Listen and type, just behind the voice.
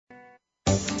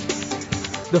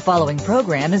The following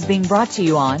program is being brought to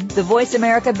you on the Voice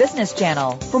America Business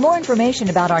Channel. For more information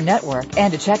about our network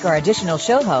and to check our additional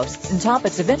show hosts and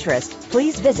topics of interest,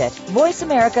 please visit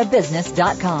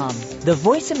voiceamericabusiness.com. The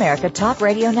Voice America Talk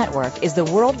Radio Network is the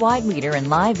worldwide leader in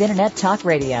live Internet talk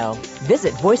radio.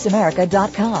 Visit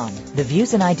voiceamerica.com. The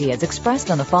views and ideas expressed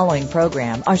on the following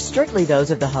program are strictly those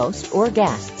of the host or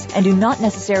guests and do not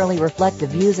necessarily reflect the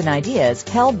views and ideas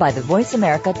held by the Voice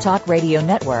America Talk Radio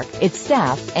Network, its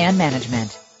staff, and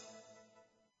management.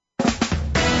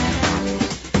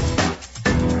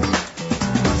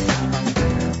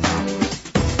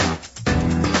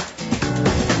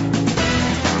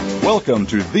 Welcome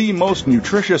to the most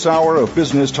nutritious hour of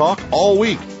business talk all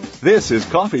week. This is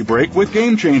Coffee Break with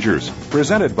Game Changers,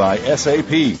 presented by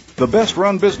SAP. The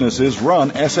best-run businesses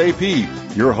run SAP.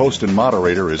 Your host and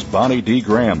moderator is Bonnie D.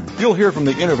 Graham. You'll hear from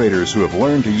the innovators who have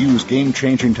learned to use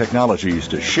game-changing technologies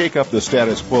to shake up the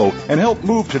status quo and help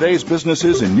move today's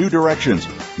businesses in new directions.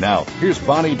 Now, here's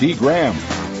Bonnie D. Graham.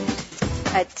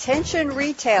 Attention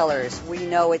retailers, we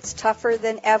know it's tougher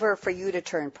than ever for you to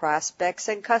turn prospects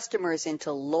and customers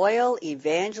into loyal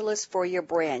evangelists for your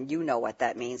brand. You know what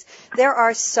that means. There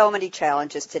are so many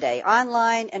challenges today,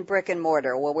 online and brick and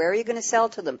mortar. Well, where are you going to sell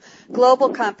to them?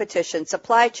 Global competition,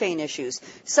 supply chain issues.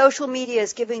 Social media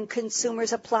is giving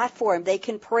consumers a platform. They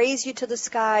can praise you to the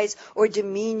skies or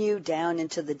demean you down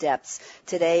into the depths.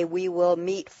 Today, we will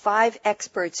meet 5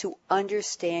 experts who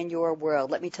understand your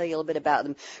world. Let me tell you a little bit about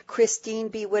them. Christine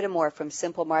B. Whittemore from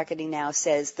Simple Marketing Now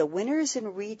says, the winners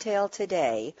in retail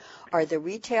today are the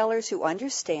retailers who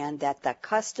understand that the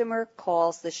customer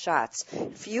calls the shots.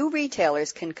 Few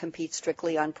retailers can compete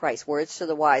strictly on price. Words to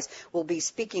the wise. We'll be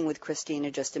speaking with Christine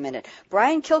in just a minute.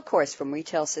 Brian Kilcourse from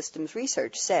Retail Systems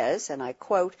Research says, and I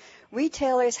quote,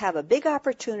 retailers have a big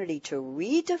opportunity to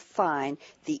redefine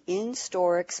the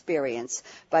in-store experience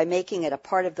by making it a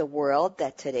part of the world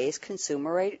that today's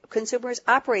consumers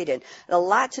operate in. A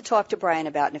lot to talk to Brian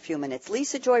about in a few minutes.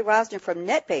 Lisa Joy Rosner from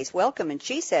NetBase, welcome. And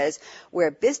she says, where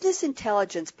business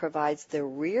intelligence provides the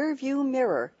rear-view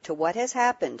mirror to what has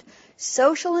happened,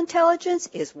 social intelligence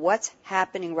is what's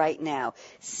happening right now.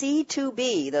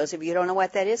 C2B, those of you who don't know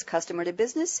what that is, customer to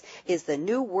business, is the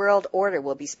new world order.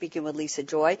 We'll be speaking with Lisa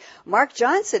Joy. Mark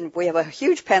Johnson, we have a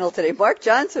huge panel today. Mark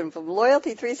Johnson from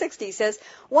Loyalty 360 says,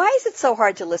 why is it so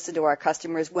hard to listen to our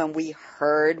customers when we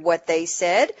heard what they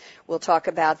said? We'll talk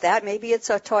about that. Maybe it's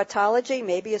a tautology.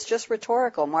 Maybe it's just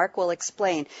rhetorical. Mark will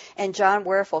explain. And Jon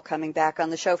Wurfl, coming back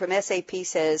on the show from SAP,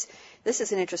 says, this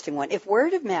is an interesting one. If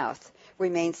word of mouth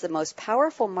remains the most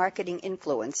powerful marketing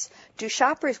influence, do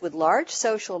shoppers with large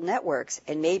social networks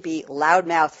and maybe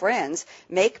loudmouth friends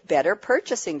make better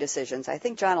purchasing decisions? I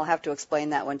think John will have to explain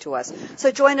that one to us.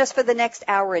 So join us for the next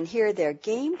hour and hear their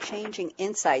game-changing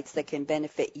insights that can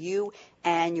benefit you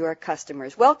and your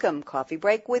customers. Welcome, Coffee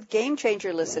Break with Game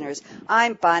Changer listeners.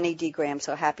 I'm Bonnie D. Graham,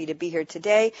 so happy to be here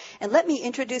today. And let me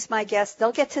introduce my guests.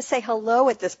 They'll get to say hello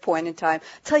at this point in time.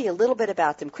 Tell you a little bit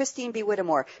about them. Christine B.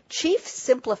 Whittemore, Chief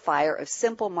Simplifier of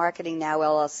Simple Marketing Now,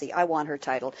 LLC. I want her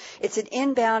title. It's an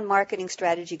inbound marketing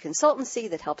strategy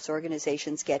consultancy that helps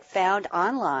organizations get found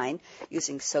online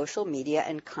using social media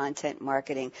and content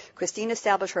marketing. Christine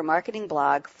established her marketing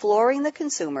blog, Flooring the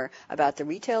Consumer, about the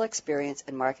retail experience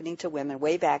and marketing to women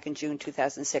way back in June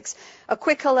 2006. A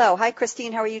quick hello. Hi,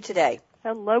 Christine. How are you today?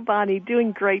 Hello, Bonnie.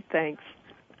 Doing great, thanks.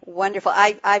 Wonderful.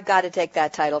 I've got to take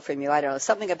that title from you. I don't know,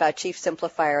 something about Chief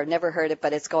Simplifier. I've never heard it,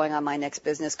 but it's going on my next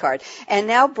business card. And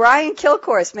now Brian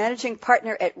Kilcourse, Managing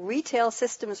Partner at Retail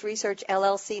Systems Research,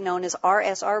 LLC, known as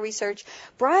RSR Research.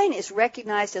 Brian is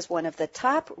recognized as one of the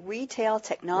top retail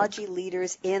technology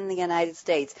leaders in the United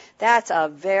States. That's a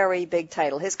very big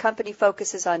title. His company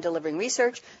focuses on delivering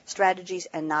research, strategies,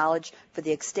 and knowledge for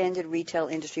the extended retail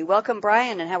industry. Welcome,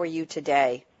 Brian, and how are you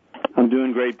today? I'm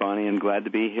doing great, Bonnie, and glad to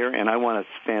be here. And I want a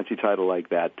fancy title like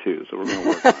that, too, so we're going to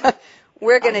work on it.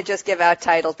 We're going to just give out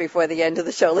titles before the end of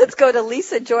the show. Let's go to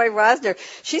Lisa Joy Rosner.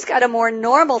 She's got a more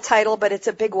normal title, but it's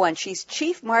a big one. She's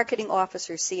Chief Marketing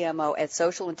Officer, CMO, at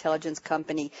social intelligence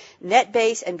company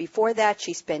NetBase. And before that,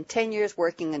 she spent 10 years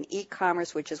working in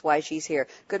e-commerce, which is why she's here.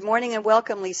 Good morning and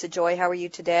welcome, Lisa Joy. How are you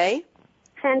today?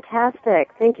 Fantastic.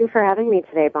 Thank you for having me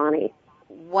today, Bonnie.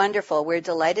 Wonderful. We're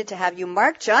delighted to have you.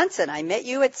 Mark Johnson, I met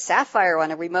you at Sapphire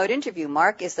on a remote interview.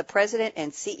 Mark is the president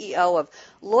and CEO of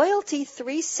Loyalty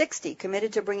 360,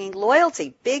 committed to bringing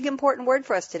loyalty, big important word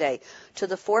for us today, to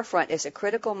the forefront as a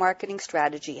critical marketing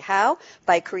strategy. How?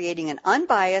 By creating an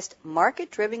unbiased,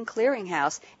 market-driven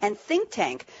clearinghouse and think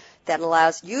tank that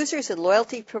allows users and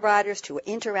loyalty providers to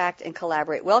interact and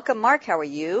collaborate. Welcome, Mark. How are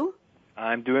you?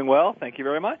 I'm doing well. Thank you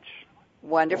very much.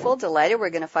 Wonderful, delighted.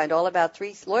 We're going to find all about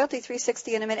Loyalty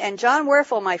 360 in a minute. And Jon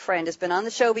Wurfl, my friend, has been on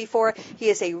the show before. He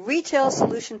is a retail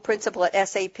solution principal at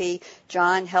SAP.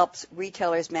 Jon helps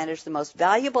retailers manage the most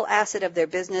valuable asset of their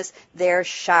business, their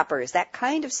shoppers. That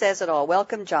kind of says it all.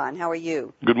 Welcome, Jon. How are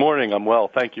you? Good morning. I'm well.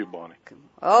 Thank you, Bonnie.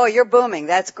 Oh, you're booming.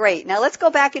 That's great. Now let's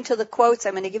go back into the quotes.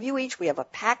 I'm going to give you each. We have a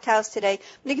packed house today. I'm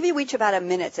going to give you each about a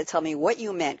minute to tell me what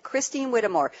you meant. Christine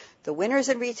Whittemore, the winners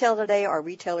in retail today are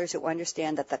retailers who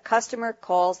understand that the customer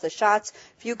calls the shots.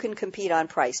 Few can compete on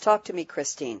price. Talk to me,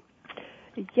 Christine.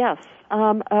 Yes.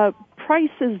 Price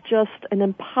is just an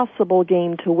impossible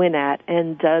game to win at,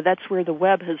 and that's where the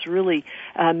web has really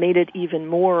made it even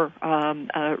more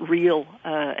real,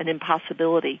 an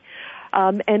impossibility.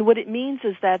 And what it means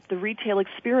is that the retail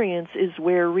experience is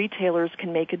where retailers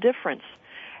can make a difference.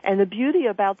 And the beauty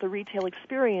about the retail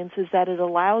experience is that it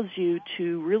allows you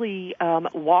to really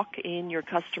walk in your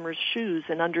customers' shoes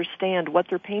and understand what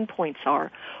their pain points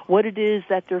are, what it is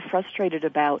that they're frustrated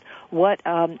about, what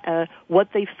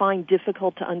they find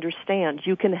difficult to understand.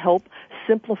 You can help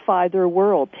simplify their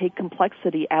world, take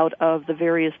complexity out of the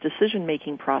various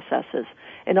decision-making processes.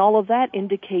 And all of that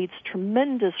indicates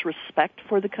tremendous respect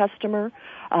for the customer,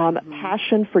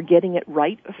 passion for getting it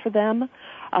right for them,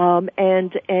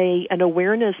 and an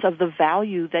awareness of the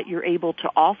value that you're able to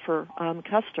offer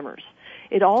customers.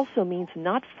 It also means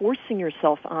not forcing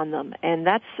yourself on them, and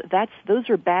those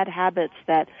are bad habits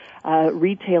that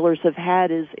retailers have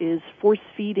had is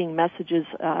force-feeding messages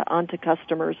onto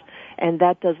customers, and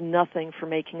that does nothing for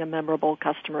making a memorable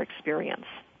customer experience.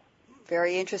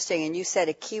 Very interesting. And you said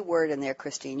a key word in there,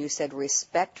 Christine. You said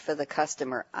respect for the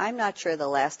customer. I'm not sure the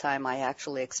last time I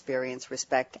actually experienced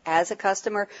respect as a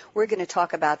customer. We're going to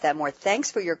talk about that more. Thanks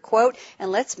for your quote.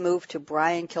 And let's move to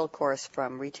Brian Kilcourse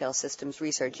from Retail Systems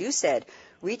Research. You said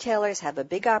retailers have a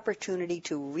big opportunity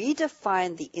to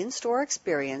redefine the in-store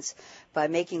experience by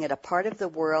making it a part of the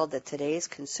world that today's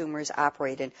consumers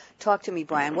operate in. Talk to me,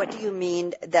 Brian. What do you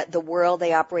mean that the world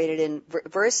they operated in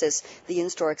versus the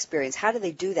in-store experience? How do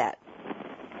they do that?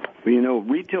 Well,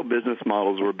 retail business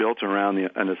models were built around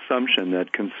an assumption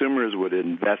that consumers would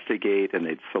investigate and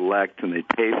they'd select and they'd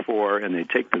pay for and they'd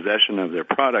take possession of their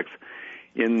products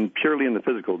purely in the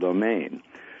physical domain.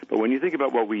 But when you think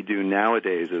about what we do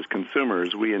nowadays as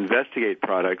consumers, we investigate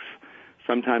products,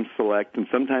 sometimes select, and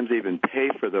sometimes even pay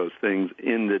for those things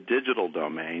in the digital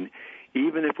domain,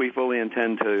 even if we fully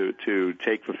intend to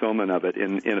take fulfillment of it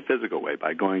in a physical way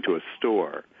by going to a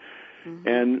store.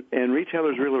 Mm-hmm. And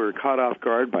retailers really were caught off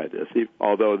guard by this,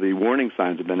 although the warning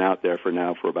signs have been out there for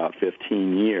about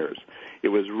 15 years. It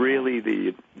was really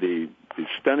the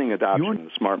stunning adoption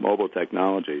of smart mobile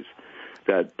technologies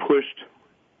that pushed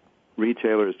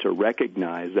retailers to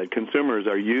recognize that consumers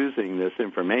are using this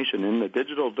information in the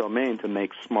digital domain to make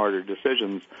smarter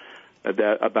decisions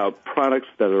about products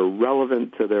that are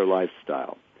relevant to their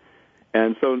lifestyle.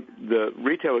 And so the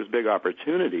retailer's big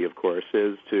opportunity, of course,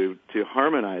 is to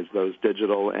harmonize those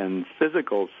digital and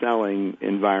physical selling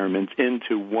environments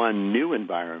into one new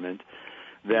environment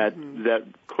that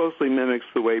closely mimics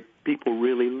the way people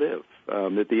really live.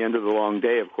 At the end of the long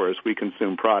day, of course, we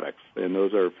consume products, and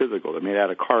those are physical. They're made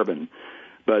out of carbon.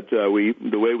 But the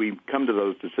way we come to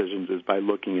those decisions is by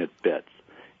looking at bits.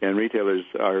 And retailers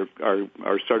are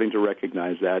starting to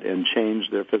recognize that and change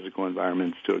their physical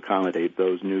environments to accommodate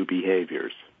those new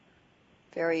behaviors.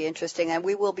 Very interesting. And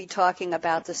we will be talking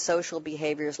about the social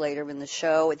behaviors later in the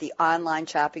show, the online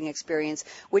shopping experience,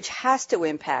 which has to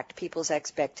impact people's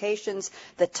expectations,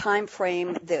 the time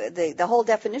frame, the whole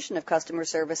definition of customer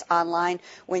service online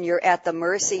when you're at the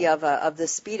mercy of the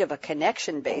speed of a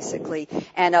connection, basically,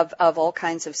 and of all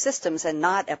kinds of systems and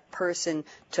not a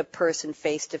person-to-person,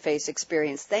 face-to-face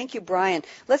experience. Thank you, Brian.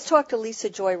 Let's talk to Lisa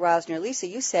Joy Rosner. Lisa,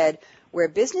 you said where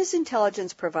business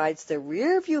intelligence provides the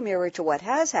rearview mirror to what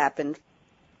has happened,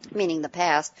 meaning the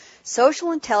past,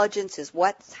 social intelligence is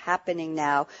what's happening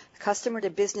now. Customer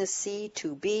to business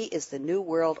C2B is the new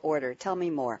world order. Tell me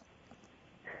more.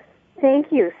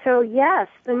 Thank you. So, yes,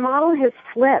 the model has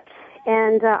flipped.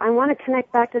 And I want to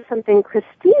connect back to something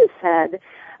Christine said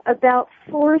about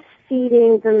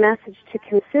force-feeding the message to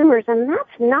consumers, and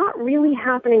that's not really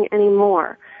happening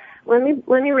anymore. Let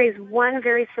me raise one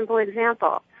very simple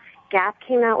example. Gap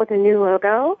came out with a new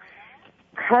logo.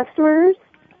 Customers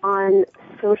on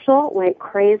social went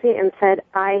crazy and said,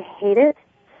 I hate it,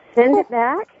 send it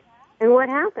back. And what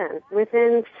happened?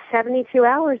 Within 72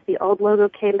 hours, the old logo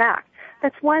came back.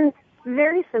 That's one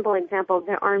very simple example.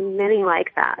 There are many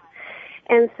like that.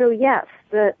 And so, yes,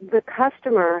 the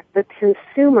customer, the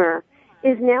consumer,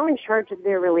 is now in charge of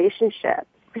their relationship.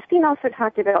 Christine also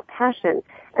talked about passion.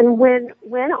 And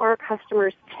when our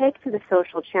customers take to the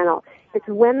social channel, It's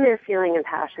when they're feeling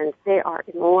impassioned. They are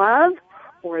in love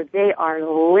or they are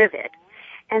livid.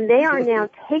 And they are now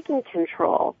taking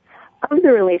control of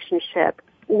the relationship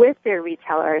with their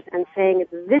retailers and saying,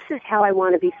 this is how I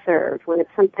want to be served, when it's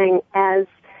something as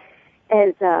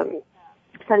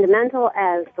fundamental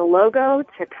as the logo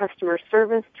to customer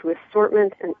service to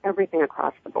assortment and everything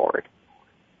across the board.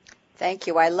 Thank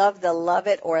you. I love the love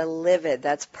it or live it.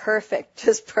 That's perfect.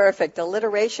 Just perfect.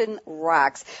 Alliteration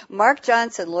rocks. Mark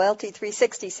Johnson, Loyalty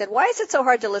 360, said, why is it so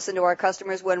hard to listen to our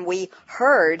customers when we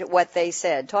heard what they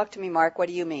said? Talk to me, Mark. What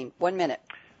do you mean? 1 minute.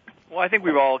 Well, I think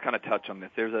we've all kind of touched on this.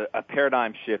 There's a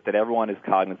paradigm shift that everyone is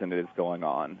cognizant that is going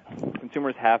on.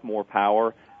 Consumers have more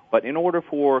power, but in order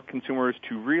for consumers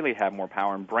to really have more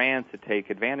power and brands to take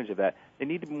advantage of that, they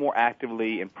need to more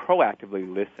actively and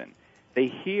proactively listen. They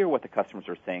hear what the customers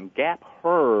are saying. Gap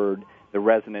heard the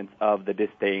resonance of the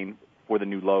disdain for the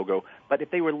new logo, but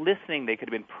if they were listening, they could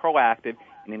have been proactive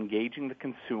in engaging the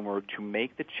consumer to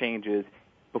make the changes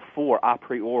before, a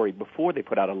priori, before they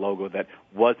put out a logo that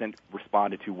wasn't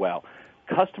responded to well.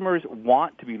 Customers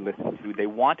want to be listened to. They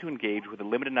want to engage with a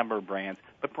limited number of brands,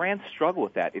 but brands struggle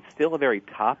with that. It's still a very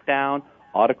top-down,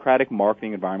 autocratic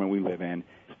marketing environment we live in.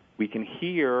 We can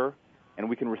hear and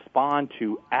we can respond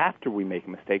to after we make a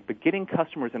mistake, but getting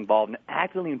customers involved and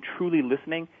actively and truly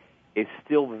listening is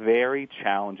still very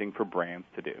challenging for brands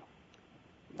to do.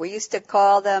 We used to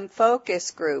call them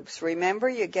focus groups. Remember,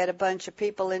 you get a bunch of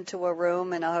people into a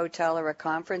room in a hotel or a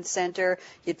conference center.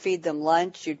 You'd feed them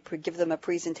lunch. You'd give them a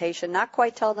presentation, not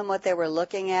quite tell them what they were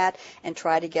looking at, and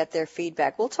try to get their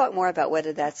feedback. We'll talk more about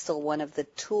whether that's still one of the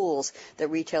tools that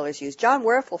retailers use. Jon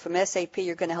Wurfl from SAP,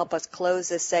 you're going to help us close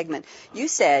this segment. You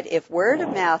said if word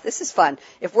of mouth, this is fun,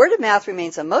 if word of mouth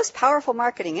remains the most powerful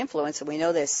marketing influence, and we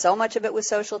know there's so much of it with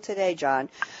social today, John,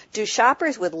 do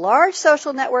shoppers with large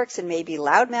social networks and maybe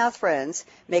loudmouth friends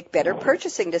make better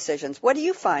purchasing decisions? What do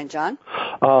you find, John?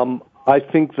 I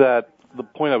think that the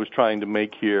point I was trying to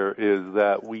make here is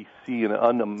that we see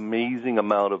an amazing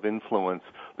amount of influence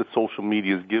that social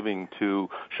media is giving to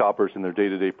shoppers in their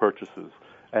day-to-day purchases.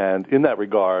 And in that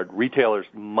regard, retailers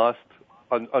must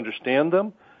understand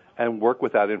them and work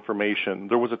with that information.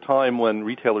 There was a time when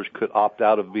retailers could opt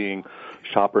out of being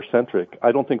shopper-centric.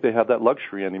 I don't think they have that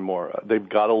luxury anymore. They've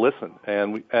got to listen.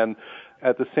 And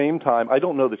at the same time, I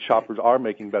don't know that shoppers are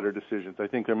making better decisions. I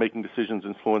think they're making decisions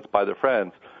influenced by their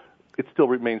friends. It still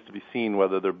remains to be seen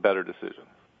whether they're better decisions.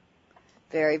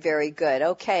 Very, very good.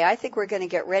 Okay, I think we're going to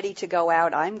get ready to go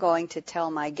out. I'm going to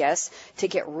tell my guests to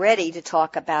get ready to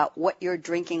talk about what you're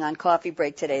drinking on Coffee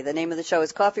Break today. The name of the show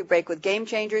is Coffee Break with Game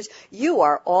Changers. You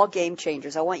are all game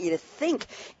changers. I want you to think,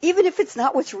 even if it's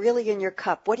not what's really in your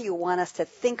cup, what do you want us to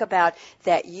think about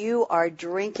that you are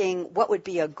drinking? What would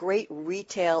be a great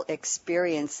retail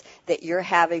experience that you're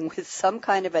having with some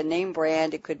kind of a name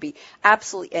brand? It could be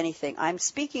absolutely anything. I'm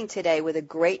speaking today with a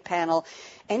great panel.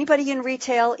 Anybody in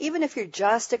retail, even if you're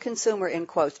just a consumer, in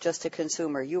quotes, just a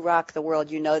consumer, you rock the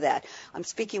world, you know that. I'm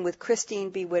speaking with Christine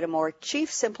B. Whittemore, Chief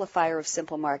Simplifier of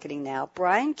Simple Marketing Now,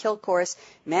 Brian Kilcourse,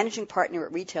 Managing Partner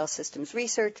at Retail Systems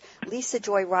Research, Lisa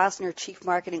Joy Rosner, Chief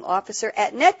Marketing Officer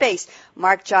at NetBase,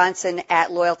 Mark Johnson at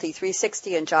Loyalty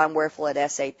 360, and Jon Wurfl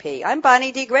at SAP. I'm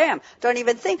Bonnie D. Graham. Don't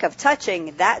even think of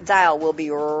touching that dial. We'll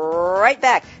be right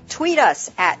back. Tweet us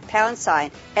at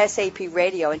 #SAP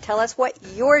Radio and tell us what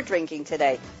you're drinking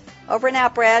today. Over and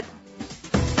out, Brad.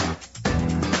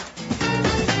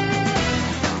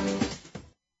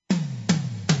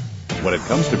 When it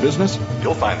comes to business,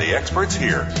 you'll find the experts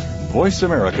here. Voice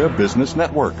America Business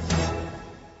Network.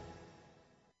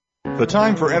 The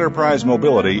time for enterprise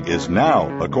mobility is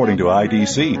now, according to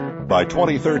IDC. By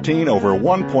 2013, over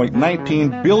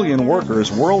 1.19 billion workers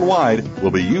worldwide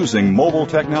will be using mobile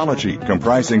technology,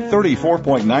 comprising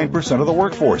 34.9% of the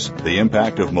workforce. The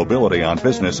impact of mobility on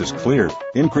business is clear.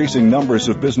 Increasing numbers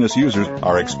of business users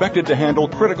are expected to handle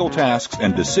critical tasks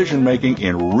and decision-making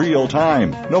in real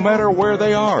time, no matter where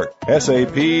they are.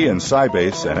 SAP and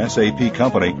Sybase, an SAP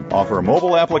company, offer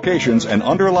mobile applications and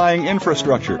underlying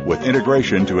infrastructure with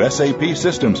integration to SAP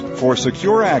systems for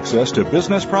secure access to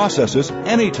business processes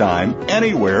anytime,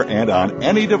 anywhere, and on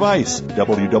any device.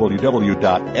 www.sap.com.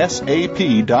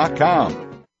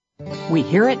 We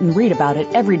hear it and read about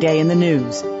it every day in the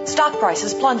news. Stock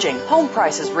prices plunging, home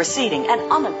prices receding, and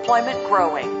unemployment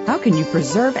growing. How can you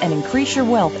preserve and increase your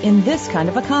wealth in this kind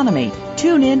of economy?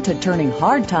 Tune in to Turning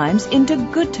Hard Times into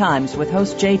Good Times with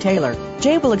host Jay Taylor.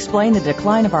 Jay will explain the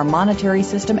decline of our monetary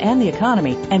system and the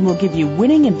economy, and will give you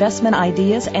winning investment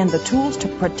ideas and the tools to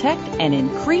protect and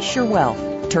increase your wealth.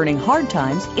 Turning Hard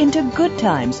Times into Good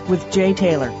Times with Jay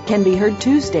Taylor can be heard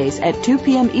Tuesdays at 2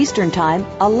 p.m. Eastern Time,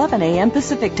 11 a.m.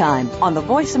 Pacific Time on the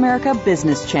Voice America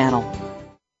Business Channel.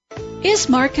 Is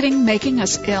marketing making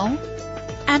us ill?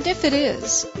 And if it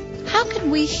is, how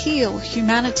can we heal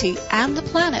humanity and the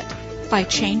planet by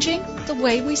changing the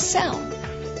way we sell?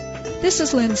 This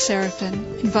is Lynn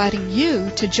Seraphin inviting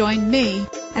you to join me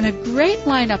and a great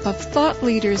lineup of thought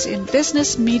leaders in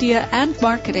business, media, and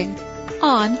marketing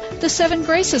on The 7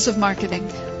 Graces of Marketing,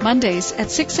 Mondays at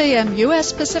 6 a.m.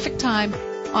 U.S. Pacific Time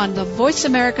on the Voice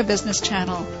America Business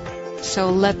Channel.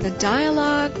 So let the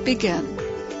dialogue begin.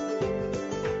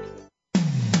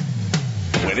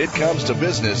 When it comes to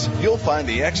business, you'll find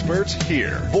the experts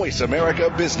here. Voice America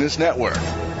Business Network.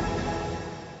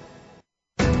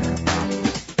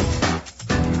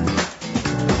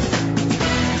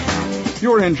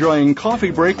 You're enjoying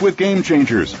Coffee Break with Game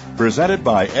Changers, presented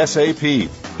by SAP.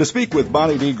 To speak with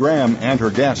Bonnie D. Graham and her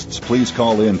guests, please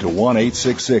call in to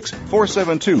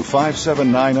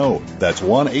 1-866-472-5790. That's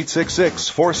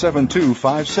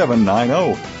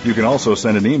 1-866-472-5790. You can also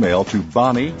send an email to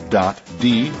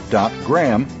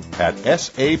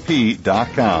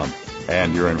bonnie.d.graham@sap.com.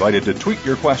 And you're invited to tweet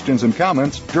your questions and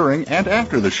comments during and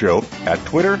after the show at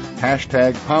Twitter,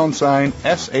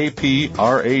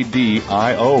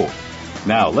 #SAPRADIO.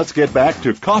 Now, let's get back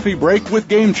to Coffee Break with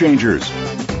Game Changers.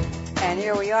 And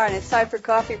here we are, and it's time for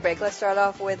Coffee Break. Let's start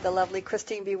off with the lovely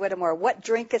Christine B. Whittemore. What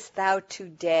drinkest thou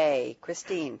today,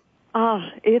 Christine?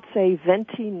 It's a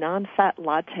venti non-fat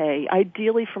latte,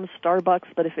 ideally from Starbucks,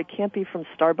 but if it can't be from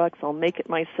Starbucks, I'll make it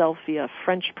myself via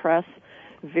French press.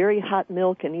 Very hot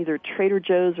milk and either Trader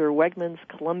Joe's or Wegmans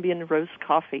Colombian roast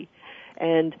coffee.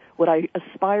 And what I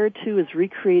aspire to is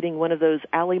recreating one of those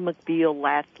Ally McBeal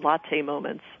latte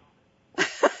moments.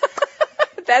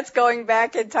 That's going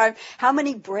back in time. How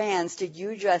many brands did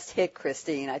you just hit,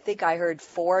 Christine? I think I heard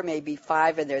 4, maybe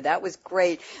 5 in there. That was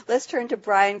great. Let's turn to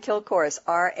Brian Kilcourse,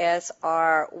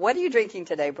 RSR. What are you drinking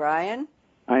today, Brian?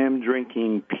 I am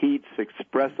drinking Pete's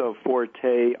Espresso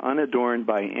Forte, unadorned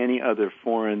by any other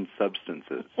foreign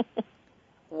substances.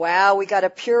 Wow, we got a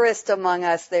purist among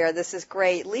us there. This is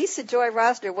great. Lisa Joy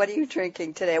Rosner, what are you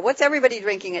drinking today? What's everybody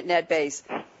drinking at NetBase?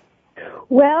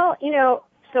 Well,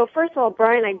 so first of all,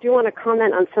 Brian, I do want to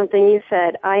comment on something you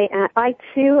said. I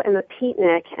too am a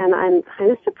Peatnik, and I'm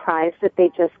kind of surprised that they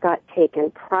just got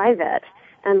taken private.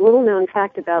 And little known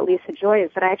fact about Lisa Joy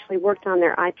is that I actually worked on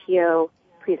their IPO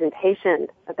presentation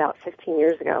about 15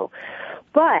 years ago.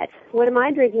 But what am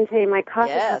I drinking today? My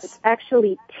coffee cup is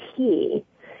actually tea.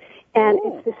 And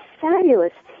it's this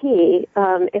fabulous tea.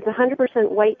 It's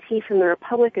 100% white tea from the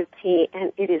Republic of Tea,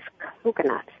 and it is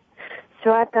coconut.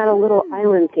 So I've got a little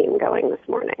island theme going this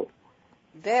morning.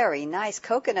 Very nice.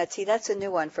 Coconut tea, that's a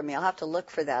new one for me. I'll have to look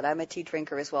for that. I'm a tea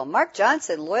drinker as well. Mark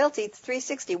Johnson, Loyalty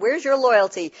 360. Where's your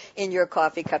loyalty in your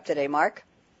coffee cup today, Mark?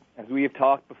 As we have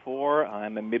talked before,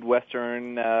 I'm a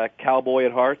Midwestern cowboy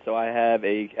at heart, so I have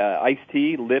a iced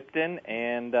tea, Lipton,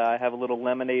 and I have a little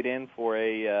lemonade in for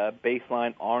a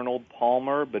baseline Arnold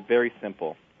Palmer, but very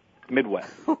simple.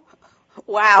 Midwest.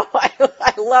 Wow,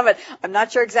 I love it. I'm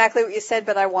not sure exactly what you said,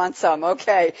 but I want some.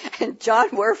 Okay. And Jon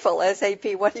Wurfl,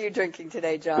 SAP, what are you drinking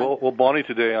today, John? Well, Bonnie,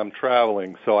 today I'm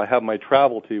traveling, so I have my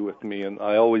travel tea with me, and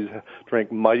I always drink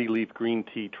Mighty Leaf Green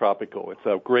Tea Tropico. It's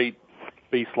a great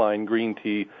baseline green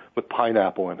tea with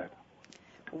pineapple in it.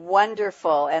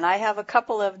 Wonderful. And I have a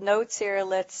couple of notes here.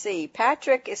 Let's see.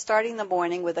 Patrick is starting the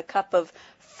morning with a cup of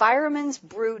Fireman's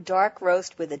Brew Dark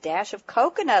Roast with a dash of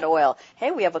coconut oil.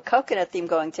 Hey, we have a coconut theme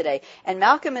going today. And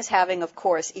Malcolm is having, of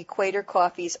course, Equator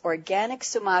Coffee's Organic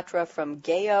Sumatra from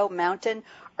Gayo Mountain,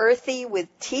 earthy with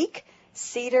teak,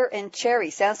 cedar, and cherry.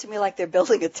 Sounds to me like they're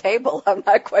building a table. I'm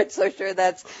not quite so sure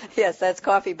that's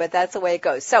coffee, but that's the way it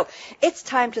goes. So it's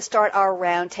time to start our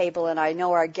round table, and I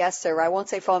know our guests are, I won't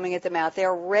say foaming at the mouth,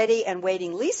 they're ready and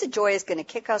waiting. Lisa Joy is going to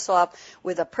kick us off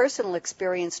with a personal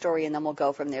experience story, and then we'll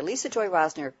go from there. Lisa Joy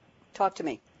Rosner, talk to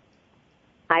me.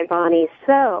 Hi, Bonnie.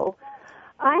 So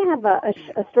I have a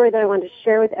story that I wanted to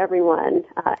share with everyone.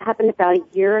 It happened about a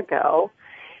year ago,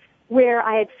 where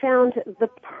I had found the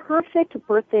perfect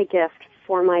birthday gift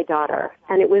for my daughter,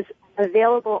 and it was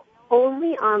available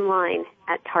only online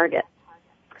at Target.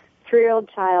 3-year-old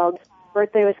child,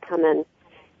 birthday was coming,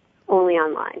 only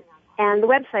online. And the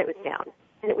website was down,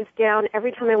 and it was down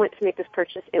every time I went to make this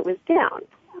purchase, it was down.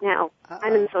 Now,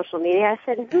 I'm in social media. I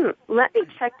said, let me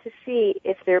check to see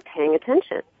if they're paying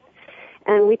attention.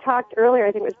 And we talked earlier,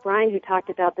 I think it was Brian who talked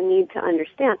about the need to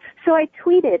understand. So I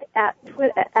tweeted at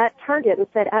Target and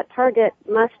said, at Target,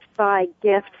 must buy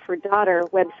gift for daughter,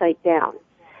 website down.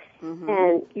 Mm-hmm.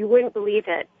 And you wouldn't believe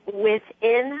it.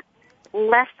 Within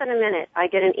less than a minute, I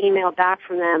get an email back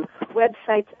from them,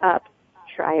 website's up,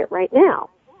 try it right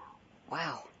now.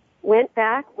 Wow. Went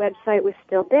back, website was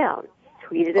still down.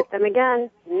 Tweeted at them again,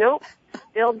 nope,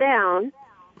 still down.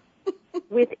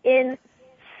 Within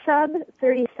sub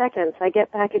 30 seconds, I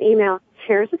get back an email,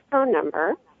 here's a phone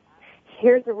number,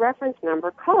 here's a reference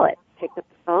number, call it. Picked up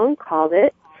the phone, called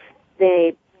it.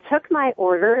 They took my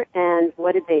order, and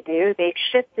what did they do? They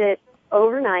shipped it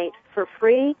overnight for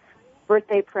free,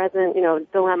 birthday present,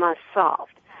 dilemma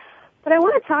solved. But I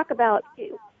want to talk about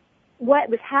what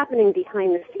was happening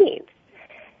behind the scenes.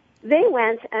 They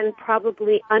went and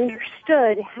probably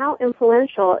understood how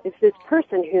influential is this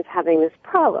person who's having this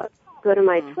problem. Go to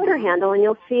my Twitter handle and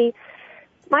you'll see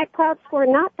my cloud score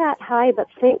not that high, but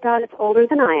thank God it's older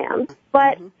than I am.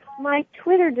 But my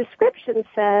Twitter description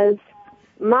says,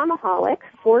 Momaholic,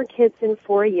 4 kids in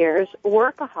 4 years,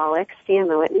 workaholic,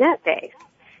 CMO at NetBase.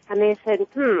 And they said,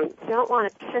 don't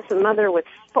want to piss a mother with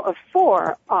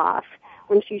 4 off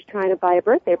when she's trying to buy a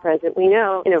birthday present. We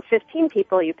know, 15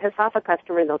 people, you piss off a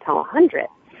customer, they'll tell 100.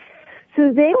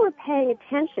 So they were paying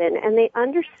attention, and they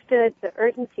understood the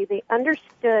urgency. They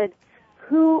understood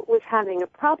who was having a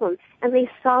problem, and they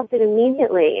solved it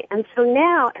immediately. And so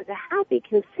now, as a happy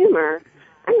consumer,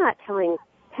 I'm not telling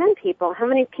 10 people. How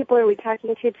many people are we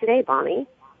talking to today, Bonnie?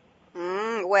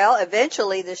 Well,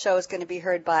 eventually the show is going to be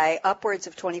heard by upwards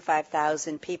of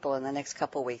 25,000 people in the next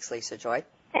couple weeks, Lisa Joy.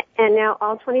 And now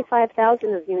all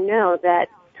 25,000 of you know that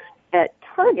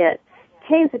Target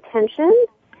pays attention,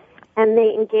 and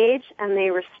they engage, and they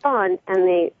respond, and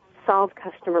they solve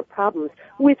customer problems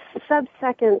with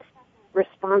sub-second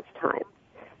response time.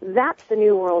 That's the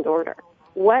new world order.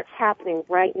 What's happening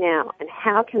right now, and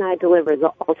how can I deliver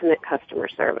the ultimate customer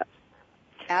service?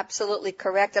 Absolutely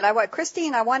correct. And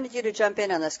Christine, I wanted you to jump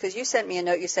in on this because you sent me a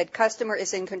note. You said customer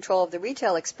is in control of the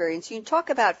retail experience. You talk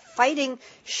about fighting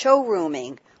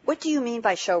showrooming. What do you mean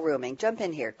by showrooming? Jump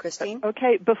in here, Christine.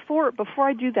 Okay, before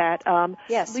I do that,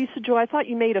 yes. Lisa Joy, I thought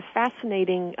you made a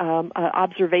fascinating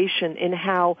observation in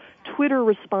how Twitter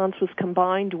response was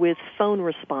combined with phone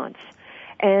response.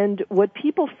 And what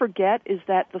people forget is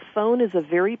that the phone is a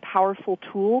very powerful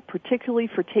tool, particularly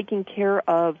for taking care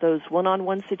of those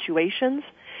one-on-one situations.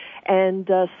 And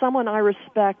someone I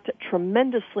respect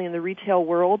tremendously in the retail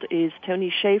world is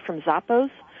Tony Hsieh from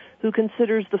Zappos, who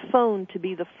considers the phone to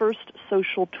be the first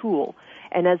social tool.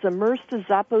 And as immersed as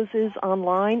Zappos is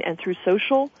online and through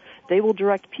social, they will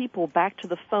direct people back to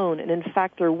the phone. And in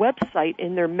fact, their website,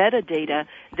 in their metadata,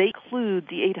 they include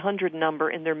the 800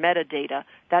 number in their metadata.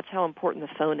 That's how important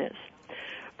the phone is.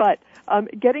 But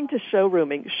getting to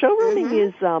showrooming. Showrooming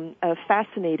is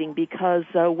fascinating because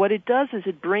what it does is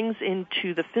it brings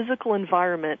into the physical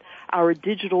environment our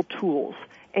digital tools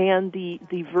and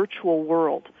the virtual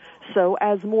world. So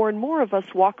as more and more of us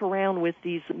walk around with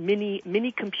these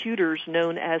mini computers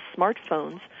known as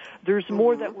smartphones, there's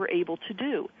more that we're able to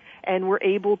do. And we're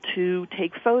able to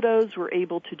take photos, we're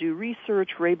able to do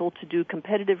research, we're able to do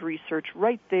competitive research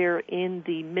right there in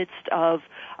the midst of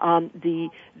the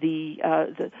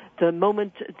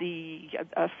moment, the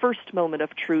first moment of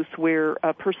truth where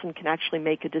a person can actually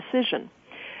make a decision.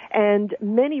 And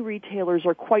many retailers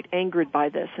are quite angered by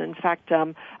this. In fact,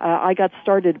 I got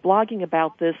started blogging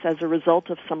about this as a result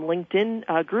of some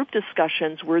LinkedIn group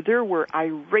discussions where there were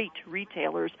irate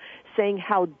retailers saying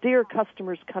how dare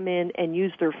customers come in and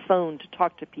use their phone to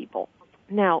talk to people.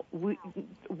 Now,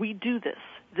 we do this.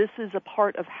 This is a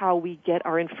part of how we get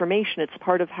our information. It's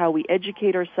part of how we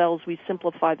educate ourselves. We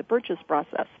simplify the purchase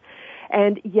process.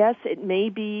 And yes, it may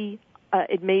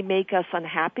make us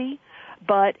unhappy,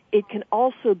 but it can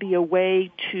also be a way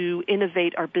to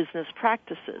innovate our business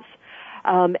practices.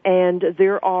 And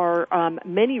there are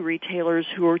many retailers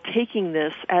who are taking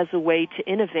this as a way to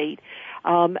innovate.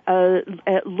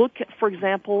 Look, for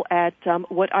example, at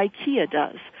what IKEA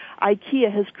does.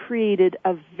 IKEA has created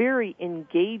a very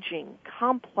engaging,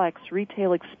 complex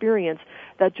retail experience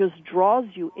that just draws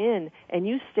you in, and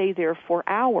you stay there for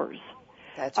hours.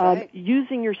 That's right.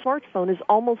 Using your smartphone is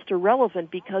almost irrelevant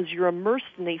because you're immersed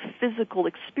in a physical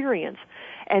experience.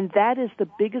 And that is the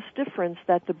biggest difference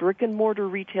that the brick-and-mortar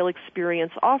retail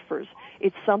experience offers.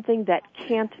 It's something that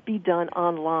can't be done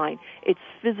online. It's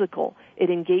physical. It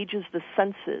engages the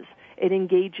senses. It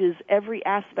engages every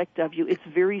aspect of you. It's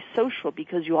very social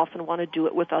because you often want to do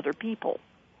it with other people.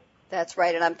 That's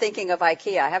right, and I'm thinking of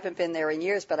IKEA. I haven't been there in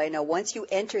years, but I know once you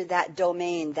enter that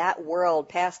domain, that world,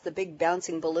 past the big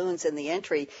bouncing balloons in the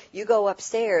entry, you go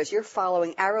upstairs, you're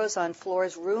following arrows on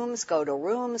floors, rooms, go to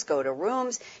rooms, go to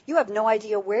rooms. You have no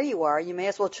idea where you are. You may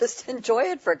as well just enjoy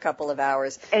it for a couple of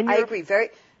hours. And I agree. Go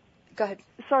ahead.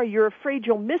 Sorry, you're afraid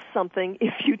you'll miss something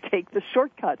if you take the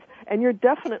shortcuts, and you're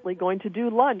definitely going to do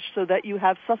lunch so that you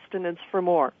have sustenance for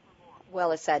more.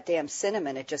 Well, it's that damn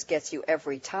cinnamon. It just gets you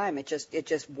every time. It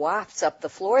just wafts up the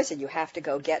floors, and you have to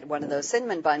go get one of those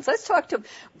cinnamon buns. Let's talk to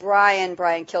Brian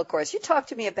Kilcourse. You talked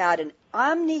to me about an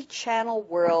omni-channel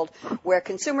world where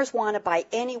consumers want to buy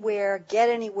anywhere, get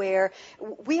anywhere.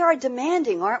 We are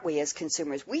demanding, aren't we, as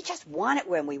consumers? We just want it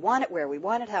when we want it, where we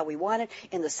want it, how we want it,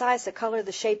 in the size, the color,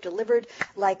 the shape, delivered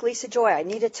like Lisa Joy. I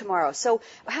need it tomorrow. So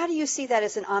how do you see that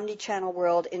as an omni-channel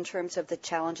world in terms of the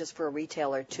challenges for a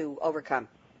retailer to overcome?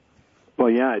 Well,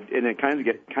 yeah, and it kind of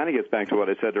gets back to what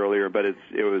I said earlier, but it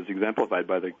was exemplified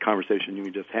by the conversation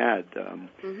you just had.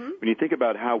 When you think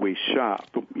about how we shop,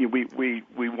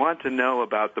 we want to know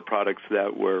about the products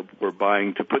that we're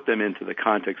buying to put them into the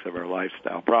context of our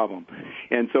lifestyle problem.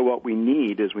 And so what we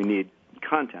need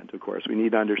content, of course. We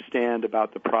need to understand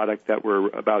about the product that we're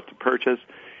about to purchase.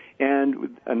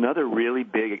 And another really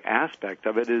big aspect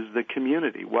of it is the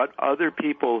community. What other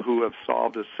people who have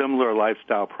solved a similar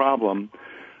lifestyle problem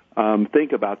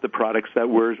think about the products that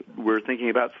we're thinking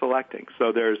about selecting.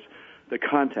 So there's the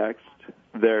context,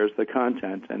 there's the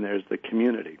content, and there's the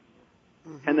community.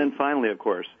 And then finally, of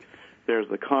course, there's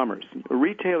the commerce.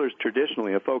 Retailers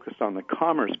traditionally have focused on the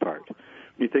commerce part. When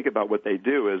you think about what they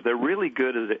do, is they're really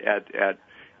good at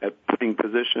putting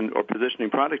positioning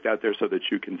product out there so that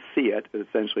you can see it.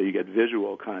 Essentially, you get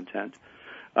visual content.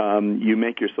 You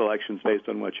make your selections based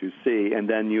on what you see, and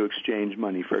then you exchange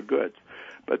money for goods.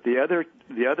 But the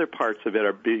other parts of it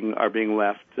are being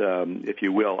left, if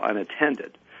you will,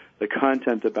 unattended. The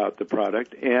content about the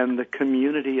product and the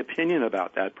community opinion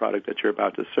about that product that you're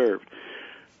about to serve.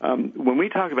 When we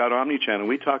talk about omnichannel,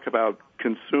 we talk about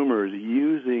consumers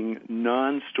using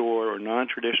non-store or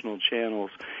non-traditional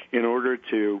channels in order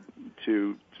to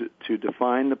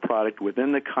define the product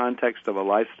within the context of a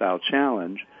lifestyle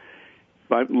challenge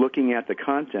by looking at the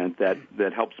content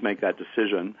that helps make that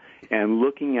decision and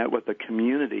looking at what the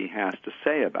community has to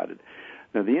say about it.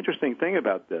 Now, the interesting thing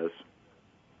about this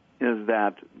is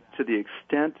that to the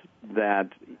extent that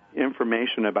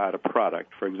information about a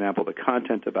product, for example, the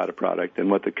content about a product and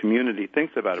what the community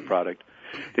thinks about a product,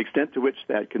 the extent to which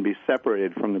that can be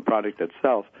separated from the product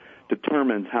itself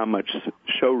determines how much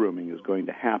showrooming is going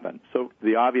to happen. So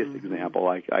the obvious example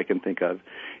I can think of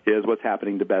is what's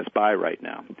happening to Best Buy right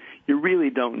now. You really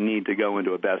don't need to go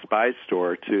into a Best Buy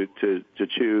store to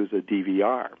choose a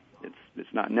DVR.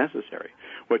 It's not necessary.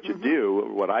 What you do,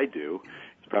 what I do,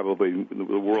 is probably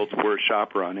the world's worst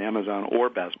shopper on Amazon or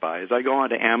Best Buy, is I go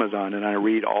onto Amazon and I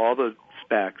read all the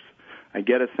specs. I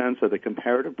get a sense of the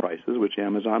comparative prices, which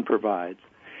Amazon provides.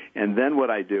 And then what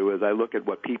I do is I look at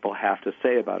what people have to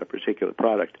say about a particular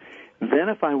product. Then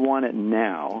if I want it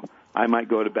now, I might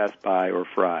go to Best Buy or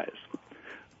Fry's.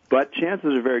 But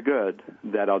chances are very good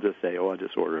that I'll just say, I'll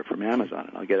just order it from Amazon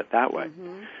and I'll get it that way.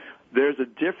 There's a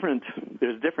different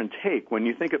take when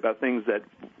you think about things that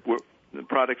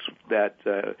products that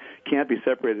can't be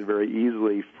separated very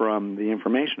easily from the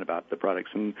information about the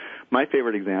products. And my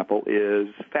favorite example is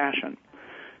fashion.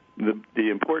 The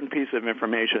important piece of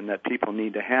information that people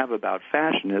need to have about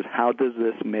fashion is, how does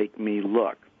this make me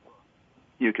look?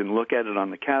 You can look at it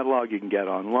on the catalog, you can get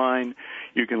online,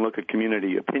 you can look at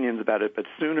community opinions about it, but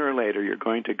sooner or later you're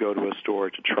going to go to a store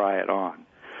to try it on.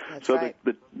 That's so right.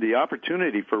 the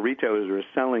opportunity for retailers who are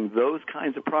selling those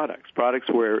kinds of products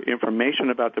where information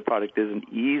about the product isn't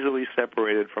easily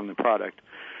separated from the product,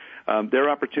 their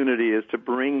opportunity is to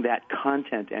bring that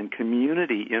content and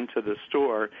community into the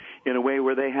store in a way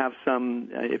where they have some,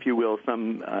 if you will,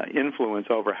 some influence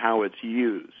over how it's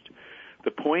used.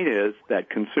 The point is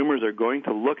that consumers are going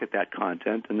to look at that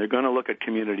content and they're going to look at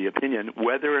community opinion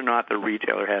whether or not the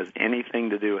retailer has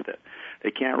anything to do with it.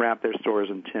 They can't wrap their stores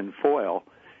in tin foil,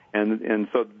 and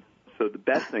so the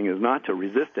best thing is not to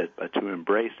resist it, but to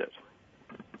embrace it.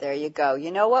 There you go.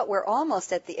 You know what? We're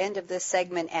almost at the end of this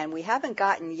segment, and we haven't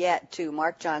gotten yet to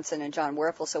Mark Johnson and Jon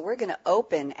Wurfl, so we're going to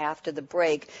open after the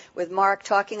break with Mark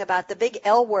talking about the big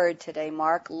L word today,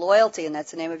 Mark, loyalty, and that's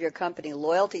the name of your company,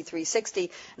 Loyalty 360.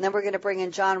 And then we're going to bring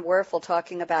in Jon Wurfl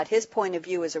talking about his point of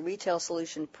view as a retail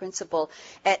solution principal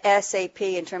at SAP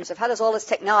in terms of how does all this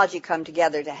technology come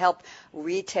together to help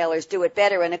retailers do it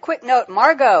better. And a quick note,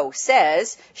 Margot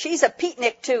says she's a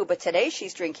peatnik too, but today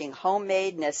she's drinking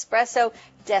homemade Nespresso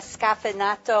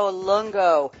Descafeinato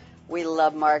Lungo. We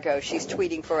love Margot. She's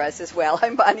tweeting for us as well.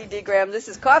 I'm Bonnie D. Graham. This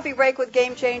is Coffee Break with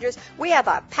Game Changers. We have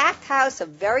a packed house of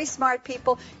very smart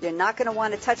people. You're not going to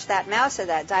want to touch that mouse or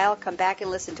that dial. Come back and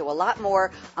listen to a lot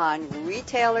more on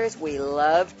retailers we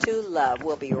love to love.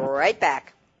 We'll be right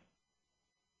back.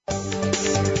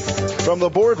 From the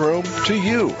boardroom to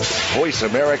you, Voice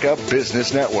America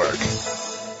Business Network.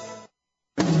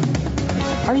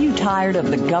 Are you tired of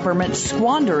the government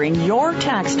squandering your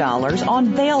tax dollars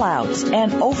on bailouts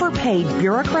and overpaid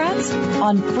bureaucrats?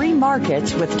 On Free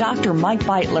Markets with Dr. Mike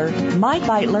Beitler, Mike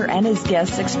Beitler and his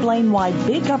guests explain why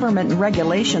big government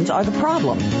regulations are the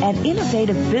problem and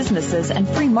innovative businesses and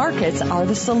free markets are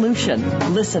the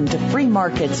solution. Listen to Free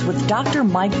Markets with Dr.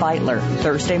 Mike Beitler,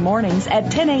 Thursday mornings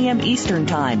at 10 a.m. Eastern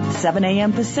Time, 7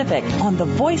 a.m. Pacific on the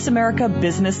Voice America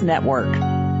Business Network.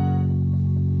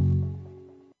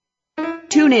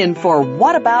 Tune in for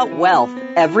What About Wealth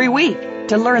every week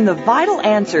to learn the vital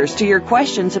answers to your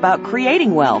questions about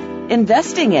creating wealth,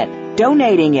 investing it,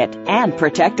 donating it, and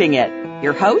protecting it.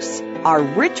 Your hosts are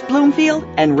Rich Bloomfield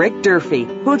and Rick Durfee,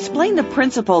 who explain the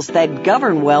principles that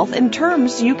govern wealth in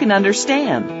terms you can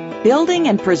understand. Building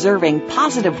and preserving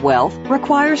positive wealth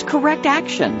requires correct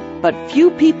action, but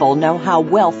few people know how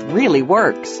wealth really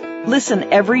works.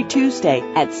 Listen every Tuesday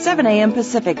at 7 a.m.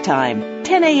 Pacific Time,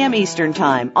 10 a.m. Eastern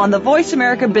Time on the Voice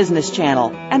America Business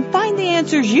Channel and find the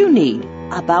answers you need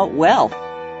about wealth.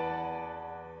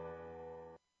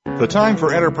 The time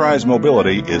for enterprise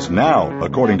mobility is now,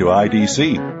 according to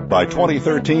IDC. By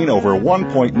 2013, over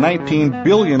 1.19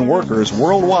 billion workers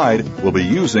worldwide will be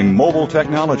using mobile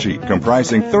technology,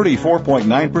 comprising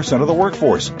 34.9% of the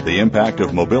workforce. The impact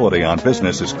of mobility on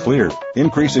business is clear.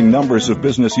 Increasing numbers of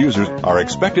business users are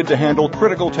expected to handle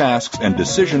critical tasks and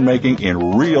decision-making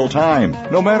in real time,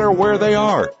 no matter where they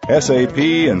are. SAP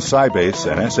and Sybase,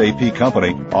 an SAP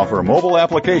company, offer mobile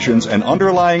applications and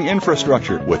underlying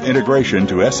infrastructure with integration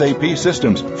to SAP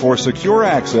systems for secure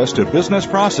access to business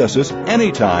processes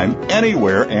anytime,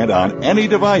 anywhere, and on any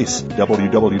device.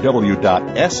 www.sap.com.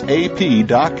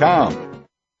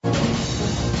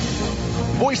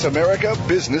 Voice America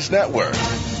Business Network,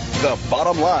 the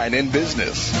bottom line in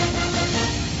business.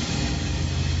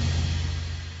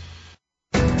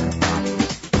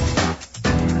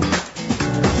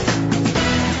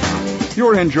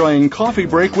 You're enjoying Coffee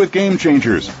Break with Game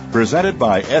Changers, presented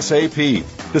by SAP.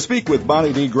 To speak with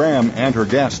Bonnie D. Graham and her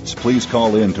guests, please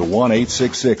call in to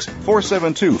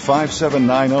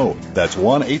 1-866-472-5790. That's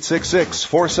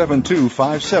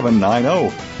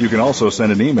 1-866-472-5790. You can also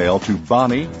send an email to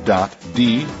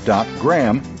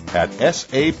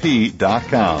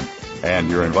bonnie.d.graham@sap.com. And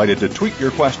you're invited to tweet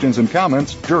your questions and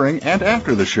comments during and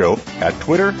after the show at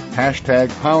Twitter,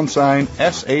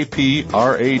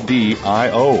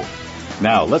 #SAPRADIO.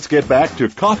 Now, let's get back to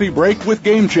Coffee Break with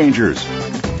Game Changers.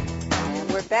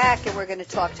 Back, and we're going to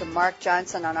talk to Mark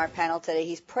Johnson on our panel today.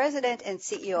 He's president and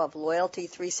CEO of Loyalty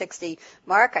 360.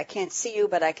 Mark, I can't see you,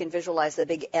 but I can visualize the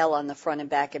big L on the front and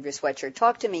back of your sweatshirt.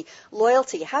 Talk to me.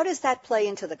 Loyalty, how does that play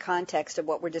into the context of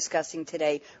what we're discussing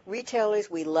today?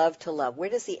 Retailers we love to love. Where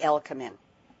does the L come in?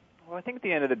 Well, I think at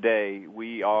the end of the day,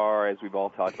 we are, as we've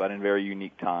all talked about, in a very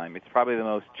unique time. It's probably the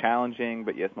most challenging,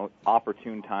 but yes, most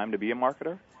opportune time to be a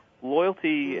marketer.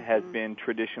 Loyalty has been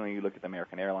traditionally, you look at the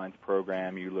American Airlines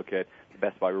program, you look at the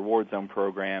Best Buy Reward Zone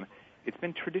program, it's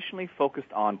been traditionally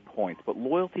focused on points. But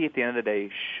loyalty at the end of the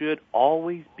day should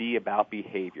always be about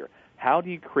behavior. How do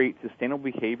you create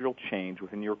sustainable behavioral change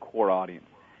within your core audience?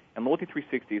 And Loyalty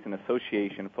 360 is an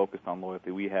association focused on loyalty.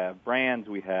 We have brands,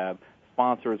 we have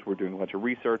sponsors, we're doing a bunch of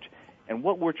research. And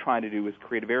what we're trying to do is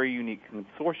create a very unique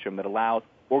consortium that allows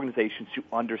organizations to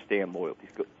understand loyalty.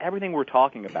 So everything we're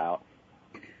talking about,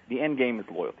 the end game is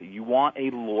loyalty. You want a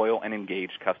loyal and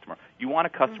engaged customer. You want a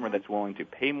customer that's willing to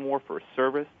pay more for a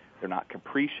service. They're not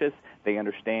capricious. They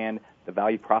understand the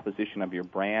value proposition of your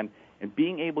brand. And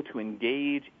being able to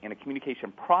engage in a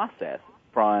communication process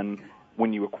from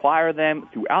when you acquire them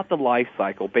throughout the life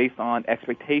cycle based on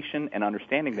expectation and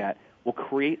understanding that will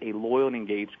create a loyal and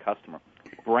engaged customer.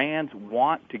 Brands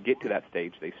want to get to that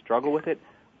stage. They struggle with it,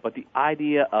 but the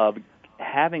idea of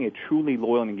having a truly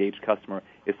loyal and engaged customer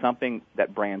is something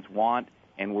that brands want,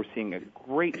 and we're seeing a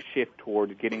great shift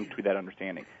toward getting to that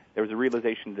understanding. There's a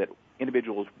realization that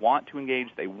individuals want to engage,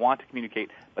 they want to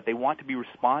communicate, but they want to be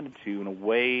responded to in a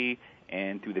way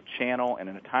and through the channel and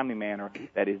in a timely manner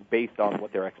that is based on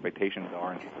what their expectations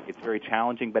are. And it's very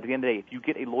challenging, but at the end of the day, if you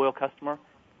get a loyal customer,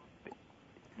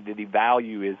 the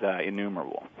value is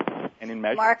innumerable and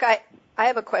immeasurable. Mark, I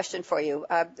have a question for you.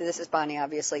 This is Bonnie,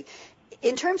 obviously.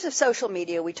 In terms of social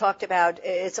media, we talked about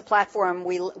it's a platform,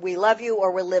 we love you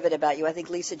or we're livid about you. I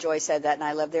think Lisa Joy said that, and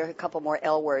I love there are a couple more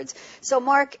L words. So,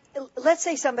 Mark, let's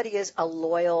say somebody is a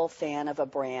loyal fan of a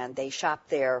brand. They shop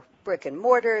their brick and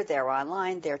mortar, they're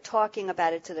online, they're talking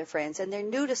about it to their friends, and they're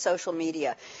new to social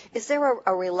media. Is there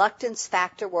a reluctance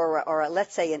factor or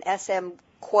let's say an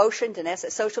quotient and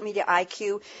social media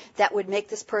IQ that would make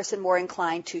this person more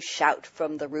inclined to shout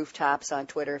from the rooftops on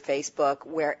Twitter, Facebook,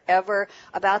 wherever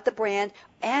about the brand?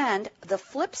 And the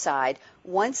flip side,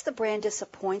 once the brand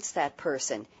disappoints that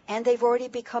person and they've already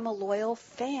become a loyal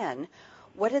fan,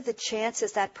 what are the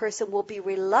chances that person will be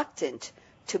reluctant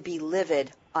to be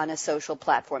livid on a social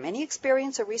platform? Any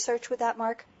experience or research with that,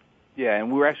 Mark? Yeah,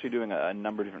 and we're actually doing a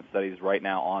number of different studies right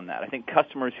now on that. I think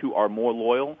customers who are more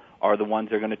loyal are the ones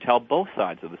that are going to tell both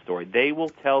sides of the story. They will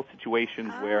tell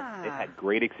situations where they've had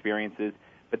great experiences,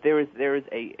 but there is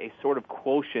a sort of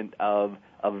quotient of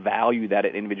value that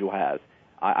an individual has.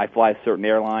 I fly a certain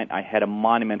airline. I had a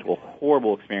monumental,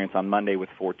 horrible experience on Monday with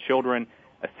 4 children.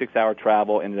 A 6-hour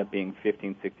travel ended up being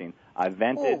 15, 16. I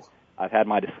vented. Ooh. I've had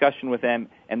my discussion with them,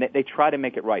 and they try to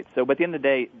make it right. So, but at the end of the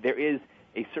day, there is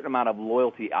a certain amount of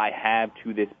loyalty I have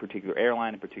to this particular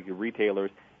airline and particular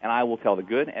retailers, and I will tell the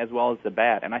good as well as the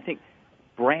bad. And I think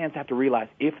brands have to realize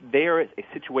if there is a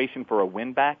situation for a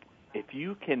win-back, if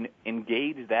you can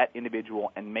engage that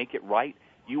individual and make it right,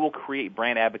 you will create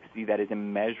brand advocacy that is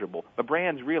immeasurable. But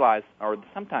brands realize, or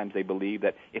sometimes they believe,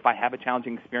 that if I have a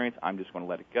challenging experience, I'm just going to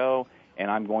let it go,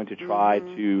 and I'm going to try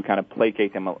to kind of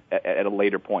placate them at a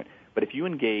later point. But if you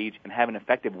engage and have an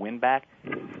effective win-back,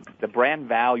 the brand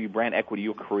value, brand equity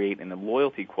you'll create, and the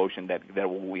loyalty quotient that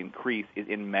will increase is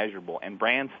immeasurable. And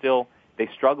brands still, they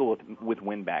struggle with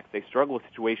win-backs. They struggle with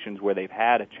situations where they've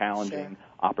had a challenging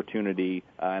opportunity,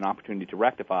 an opportunity to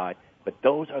rectify. But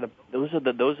those are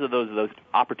those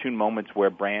opportune moments where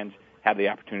brands have the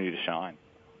opportunity to shine.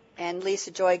 And Lisa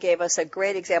Joy gave us a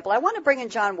great example. I want to bring in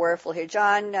Jon Wurfl here.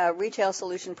 Jon, Retail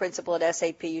Solution Principal at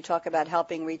SAP. You talk about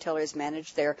helping retailers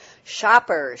manage their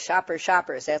shoppers.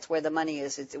 That's where the money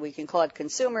is. We can call it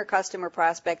consumer, customer,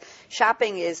 prospect.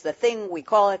 Shopping is the thing. We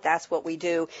call it. That's what we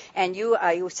do. And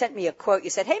you sent me a quote.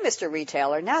 You said, hey, Mr.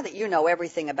 Retailer, now that you know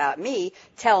everything about me,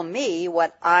 tell me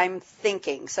what I'm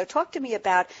thinking. So talk to me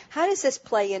about how does this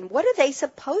play in? What are they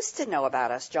supposed to know about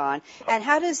us, Jon? And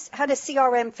how does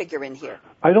CRM figure in here?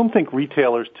 I don't think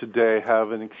retailers today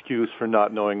have an excuse for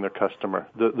not knowing their customer.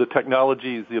 The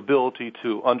technology is the ability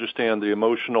to understand the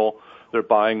emotional, their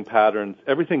buying patterns.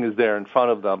 Everything is there in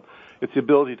front of them. It's the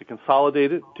ability to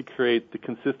consolidate it, to create the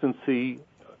consistency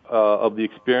of the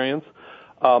experience.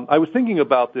 I was thinking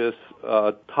about this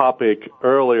topic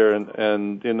earlier,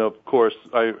 and of course,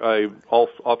 I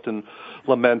often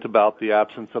lament about the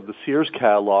absence of the Sears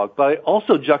catalog, but I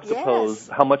also juxtapose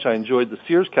how much I enjoyed the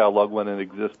Sears catalog when it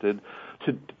existed.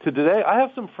 To today, I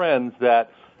have some friends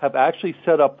that have actually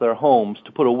set up their homes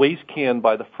to put a waste can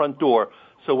by the front door,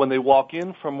 so when they walk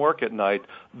in from work at night,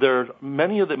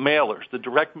 many of the mailers, the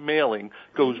direct mailing,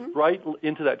 goes right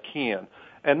into that can.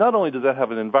 And not only does that have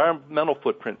an environmental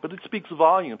footprint, but it speaks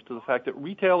volumes to the fact that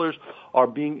retailers are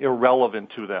being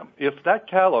irrelevant to them. If that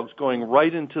catalog's going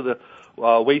right into the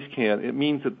waste can, it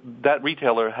means that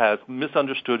retailer has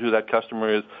misunderstood who that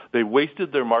customer is. They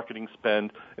wasted their marketing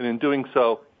spend, and in doing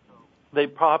so, they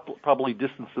probably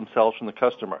distance themselves from the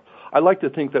customer. I like to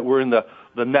think that we're in the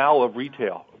now of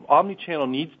retail. Omnichannel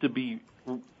needs to be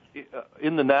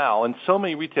in the now, and so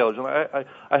many retailers, and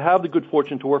I have the good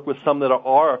fortune to work with some that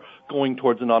are going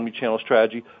towards an omnichannel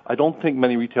strategy. I don't think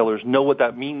many retailers know what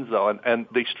that means, though, and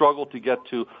they struggle to get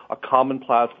to a common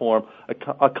platform,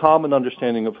 a common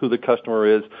understanding of who the customer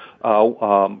is.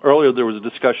 Earlier there was a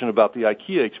discussion about the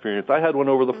IKEA experience. I had one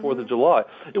over the 4th of July.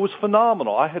 It was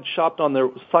phenomenal. I had shopped on their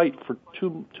site for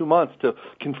two months to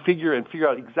configure and figure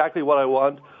out exactly what I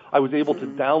want. I was able to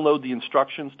download the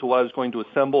instructions to what I was going to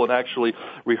assemble and actually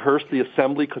rehearse the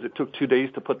assembly because it took 2 days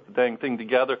to put the dang thing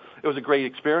together. It was a great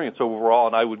experience overall,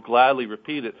 and I would gladly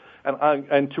repeat it.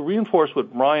 And to reinforce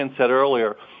what Brian said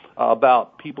earlier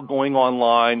about people going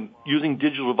online, using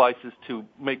digital devices to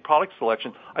make product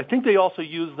selection, I think they also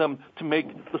use them to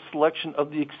make the selection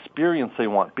of the experience they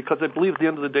want, because I believe at the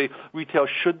end of the day, retail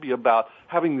should be about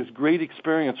having this great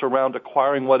experience around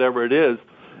acquiring whatever it is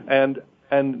and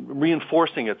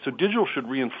reinforcing it. So digital should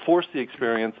reinforce the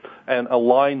experience and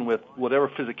align with whatever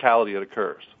physicality it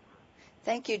occurs.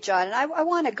 Thank you, Jon. And I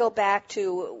want to go back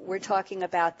to, we're talking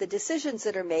about the decisions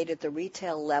that are made at the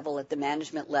retail level, at the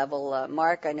management level.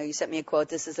 Mark, I know you sent me a quote,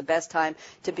 this is the best time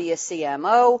to be a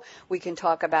CMO. We can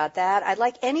talk about that. I'd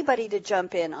like anybody to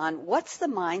jump in on what's the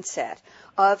mindset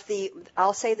of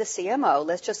I'll say the CMO.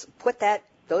 Let's just put that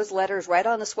those letters right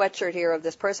on the sweatshirt here of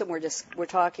this person we're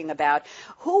talking about.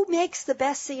 Who makes the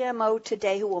best CMO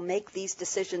today who will make these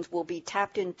decisions will be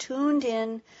tapped in, tuned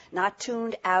in, not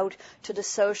tuned out to the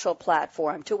social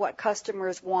platform, to what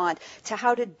customers want, to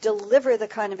how to deliver the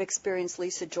kind of experience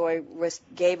Lisa Joy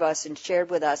gave us and shared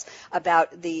with us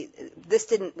about this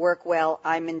didn't work well,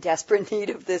 I'm in desperate need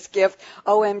of this gift,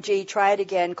 OMG, try it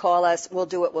again, call us, we'll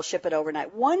do it, we'll ship it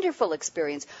overnight. Wonderful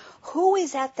experience. Who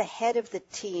is at the head of the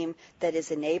team that is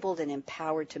enabled and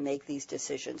empowered to make these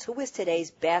decisions? Who is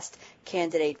today's best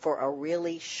candidate for a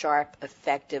really sharp,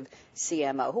 effective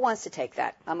CMO? Who wants to take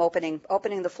that? I'm opening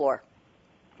the floor.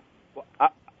 Well,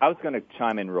 I was going to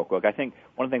chime in real quick. I think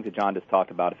one of the things that John just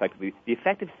talked about, effectively, the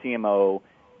effective CMO,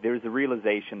 there's a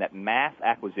realization that mass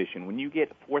acquisition, when you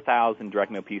get 4,000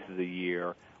 direct mail pieces a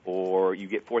year or you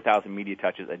get 4,000 media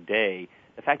touches a day,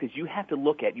 the fact is you have to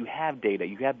look at, you have data,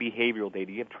 you have behavioral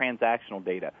data, you have transactional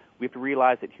data. We have to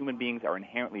realize that human beings are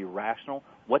inherently rational.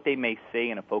 What they may say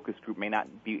in a focus group may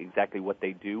not be exactly what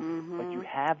they do, but you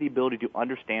have the ability to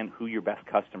understand who your best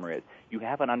customer is. You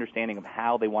have an understanding of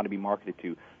how they want to be marketed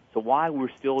to. So while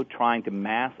we're still trying to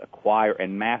mass acquire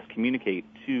and mass communicate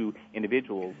to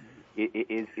individuals,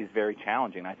 it is very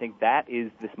challenging. I think that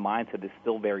is this mindset that's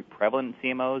still very prevalent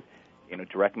in CMOs.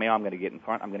 Direct mail, I'm going to get in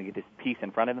front, I'm going to get this piece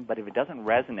in front of them. But if it doesn't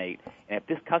resonate, and if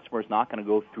this customer is not going to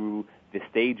go through the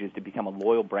stages to become a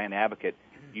loyal brand advocate,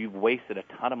 you've wasted a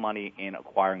ton of money in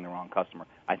acquiring the wrong customer.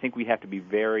 I think we have to be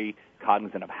very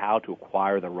cognizant of how to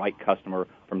acquire the right customer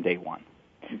from day one.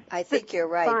 I think you're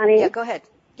right. Bonnie, yeah, go ahead.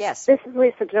 Yes. This is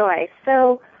Lisa Joy.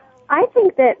 So I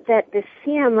think that the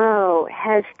CMO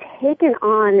has taken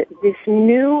on this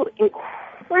new,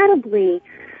 incredibly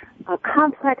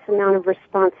complex amount of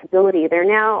responsibility. They're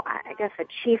now, I guess, a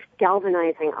chief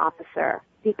galvanizing officer,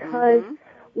 because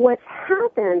what's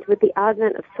happened with the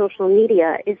advent of social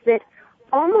media is that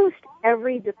almost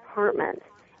every department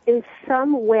in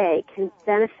some way can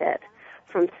benefit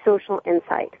from social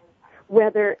insight,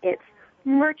 whether it's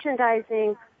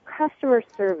merchandising, customer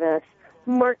service,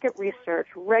 market research,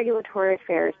 regulatory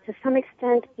affairs, to some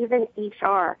extent even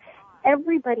HR.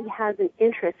 Everybody has an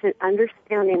interest in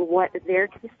understanding what their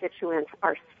constituents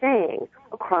are saying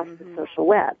across the social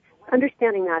web.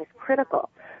 Understanding that is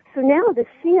critical. So now the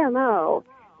CMO,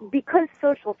 because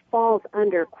social falls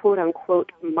under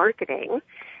quote-unquote marketing,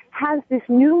 has this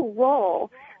new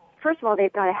role. First of all,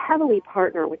 they've got to heavily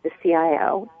partner with the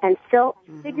CIO and still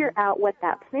figure out what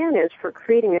that plan is for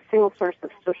creating a single source of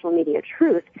social media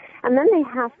truth. And then they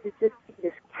have to just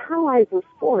this catalyzing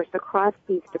force across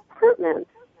these departments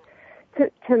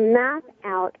to map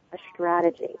out a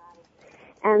strategy.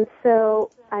 And so,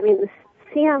 the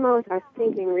CMOs are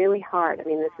thinking really hard.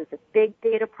 This is a big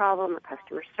data problem, a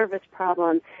customer service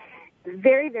problem,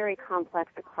 very, very complex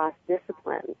across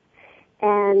disciplines.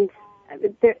 And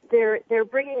they're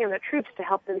bringing in the troops to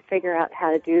help them figure out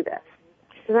how to do this.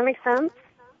 Does that make sense?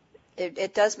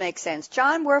 It does make sense.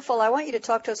 Jon Wurfl, I want you to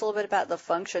talk to us a little bit about the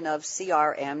function of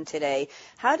CRM today.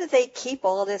 How do they keep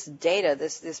all this data,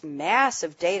 this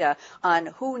massive data on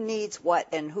who needs what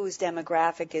and whose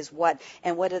demographic is what,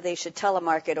 and whether they should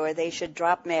telemarket or they should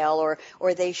drop mail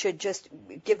or they should just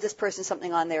give this person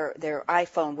something on their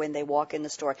iPhone when they walk in the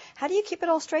store? How do you keep it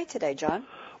all straight today, John?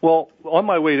 Well, on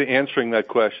my way to answering that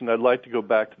question, I'd like to go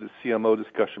back to the CMO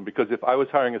discussion, because if I was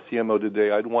hiring a CMO today,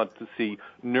 I'd want to see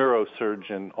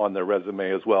neurosurgeon on their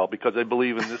resume as well, because I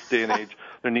believe in this day and age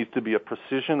there needs to be a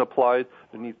precision applied,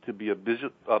 there needs to be a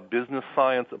business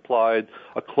science applied,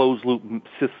 a closed-loop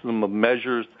system of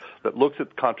measures that looks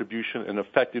at contribution and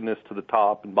effectiveness to the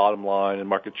top and bottom line and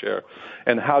market share.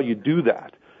 And how you do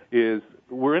that is,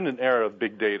 we're in an era of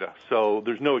big data, so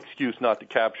there's no excuse not to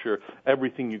capture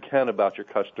everything you can about your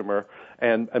customer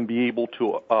and be able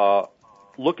to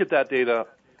look at that data,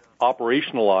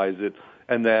 operationalize it,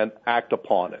 and then act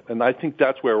upon it. And I think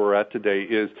that's where we're at today,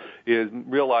 is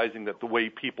realizing that the way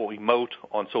people emote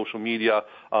on social media,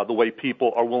 the way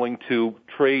people are willing to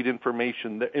trade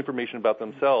information about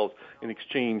themselves in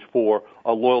exchange for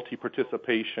a loyalty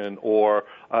participation or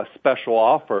a special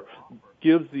offer,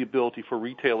 gives the ability for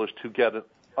retailers to get an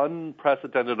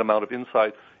unprecedented amount of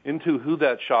insight into who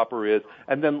that shopper is,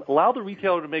 and then allow the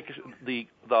retailer to make the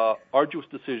arduous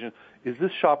decision: is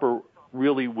this shopper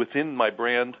really within my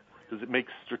brand? Does it make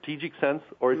strategic sense?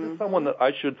 Or is it someone that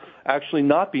I should actually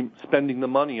not be spending the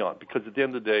money on? Because at the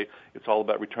end of the day, it's all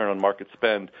about return on market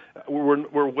spend.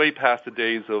 We're way past the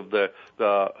days of the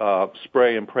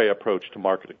spray and pray approach to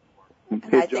marketing.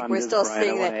 I think we're still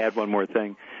seeing that. I want to add one more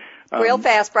thing. Real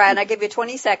fast, Brian. I'll give you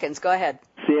 20 seconds. Go ahead.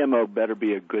 CMO better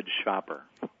be a good shopper.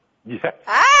 Yeah.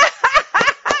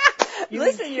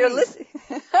 Listen, you're listening.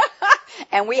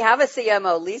 And we have a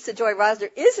CMO. Lisa Joy Rosner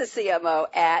is a CMO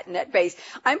at NetBase.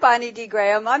 I'm Bonnie D.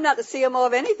 Graham. I'm not the CMO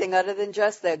of anything other than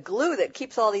just the glue that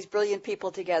keeps all these brilliant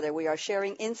people together. We are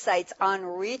sharing insights on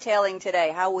retailing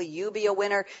today. How will you be a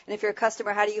winner? And if you're a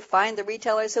customer, how do you find the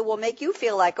retailers who will make you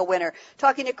feel like a winner?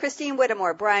 Talking to Christine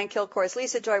Whittemore, Brian Kilcourse,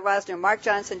 Lisa Joy Rosner, Mark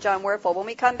Johnson, Jon Wurfl. When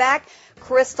we come back,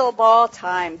 crystal ball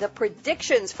time. The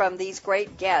predictions from these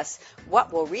great guests.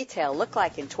 What will retail look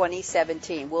like in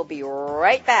 2017? We'll be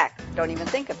right back. Don't even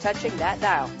think of touching that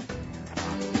dial.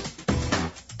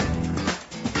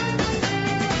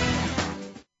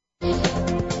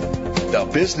 The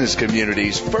business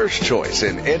community's first choice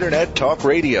in Internet Talk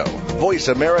Radio. Voice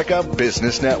America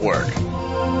Business Network.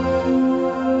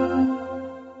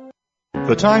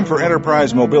 The time for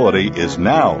enterprise mobility is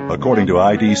now, according to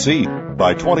IDC.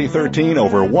 By 2013,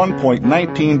 over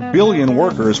 1.19 billion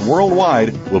workers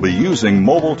worldwide will be using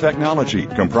mobile technology,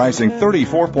 comprising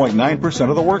 34.9%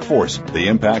 of the workforce. The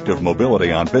impact of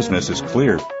mobility on business is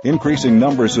clear. Increasing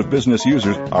numbers of business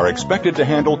users are expected to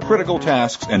handle critical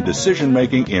tasks and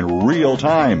decision-making in real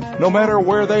time, no matter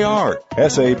where they are.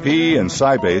 SAP and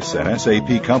Sybase, an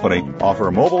SAP company, offer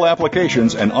mobile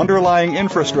applications and underlying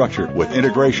infrastructure with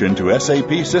integration to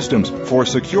SAP systems for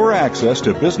secure access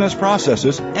to business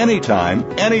processes anytime,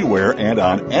 anywhere, and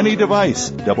on any device.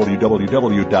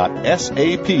 www.sap.com.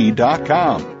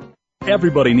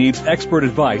 Everybody needs expert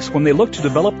advice when they look to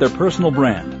develop their personal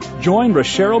brand. Join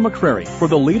Rochelle McCrary for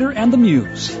The Leader and the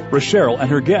Muse. Rochelle and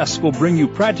her guests will bring you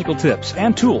practical tips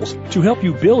and tools to help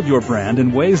you build your brand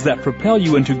in ways that propel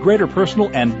you into greater personal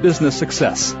and business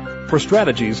success. For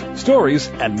strategies, stories,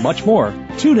 and much more,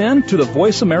 tune in to the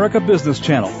Voice America Business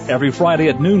Channel every Friday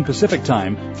at noon Pacific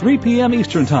Time, 3 p.m.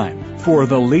 Eastern Time for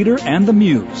The Leader and the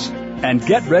Muse. And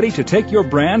get ready to take your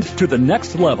brand to the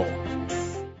next level.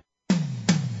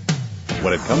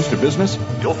 When it comes to business,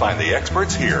 you'll find the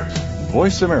experts here.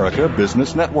 Voice America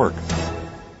Business Network.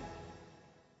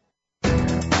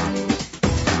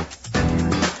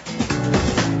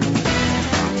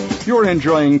 You're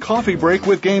enjoying Coffee Break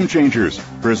with Game Changers,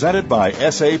 presented by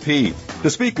SAP. To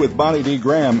speak with Bonnie D.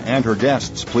 Graham and her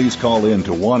guests, please call in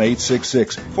to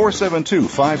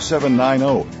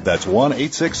 1-866-472-5790. That's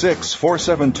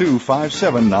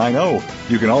 1-866-472-5790.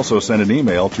 You can also send an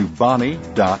email to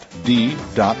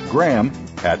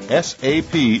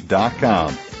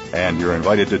bonnie.d.graham@sap.com. And you're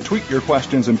invited to tweet your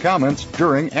questions and comments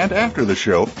during and after the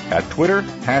show at Twitter,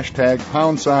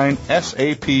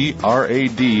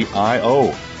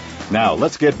 #SAPRADIO. Now,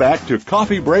 let's get back to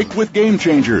Coffee Break with Game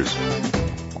Changers.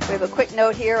 We have a quick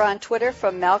note here on Twitter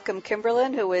from Malcolm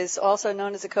Kimberlin, who is also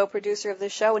known as a co-producer of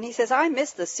this show, and he says, I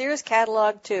missed the Sears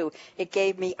catalog, too. It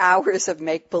gave me hours of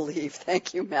make-believe.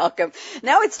 Thank you, Malcolm.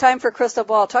 Now it's time for Crystal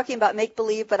Ball, talking about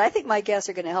make-believe, but I think my guests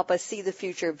are going to help us see the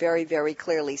future very, very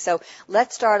clearly. So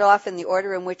let's start off in the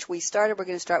order in which we started. We're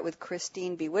going to start with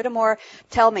Christine B. Whittemore.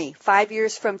 Tell me, 5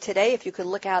 years from today, if you could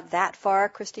look out that far,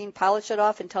 Christine, polish it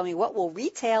off and tell me, what will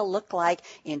retail look like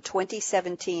in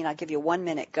 2017? I'll give you 1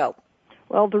 minute. Go.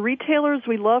 Well, the retailers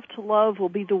we love to love will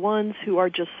be the ones who are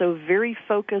just so very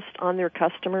focused on their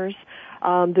customers.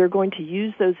 They're going to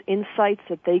use those insights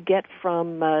that they get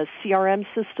from CRM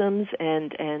systems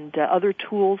and other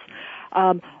tools.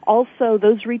 Also,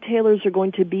 those retailers are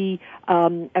going to be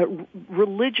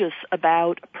religious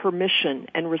about permission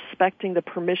and respecting the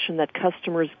permission that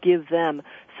customers give them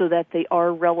so that they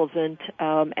are relevant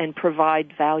and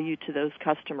provide value to those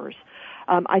customers.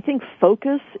 I think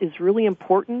focus is really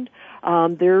important.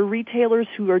 There are retailers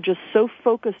who are just so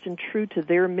focused and true to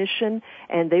their mission,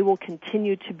 and they will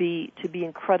continue to be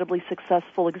incredibly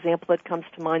successful. Example that comes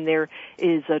to mind there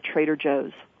is Trader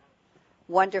Joe's.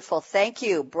 Wonderful. Thank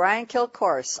you. Brian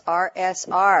Kilcourse,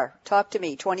 RSR. Talk to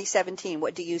me. 2017,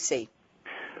 what do you see?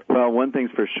 Well, one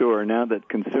thing's for sure. Now that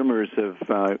consumers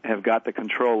have got the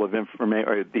control of information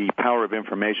or the power of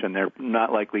information, they're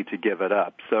not likely to give it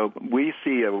up. So we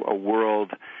see a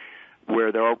world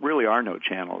where there really are no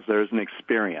channels. There's an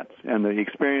experience, and the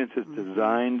experience is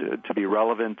designed to be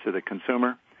relevant to the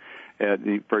consumer.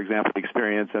 For example, the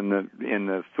experience in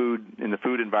the food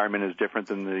environment is different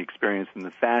than the experience in the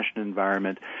fashion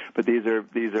environment. But these are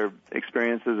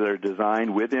experiences that are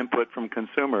designed with input from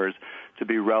consumers to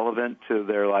be relevant to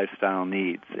their lifestyle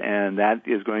needs, and that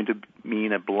is going to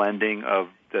mean a blending of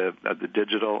the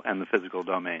digital and the physical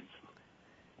domains.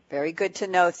 Very good to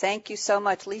know. Thank you so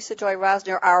much. Lisa Joy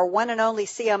Rosner, our one and only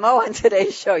CMO on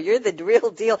today's show. You're the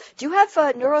real deal. Do you have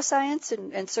neuroscience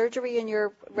and surgery in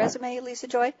your resume, Lisa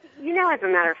Joy? You know, as a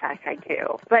matter of fact, I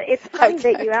do. But it's funny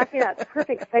that you asked me that.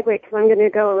 Perfect segue, because I'm going to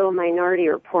go a little Minority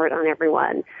Report on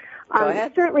everyone. Go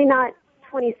ahead. Certainly not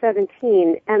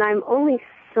 2017, and I'm only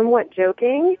somewhat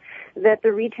joking that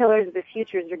the retailers of the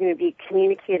futures are going to be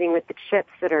communicating with the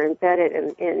chips that are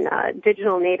embedded in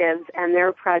digital natives and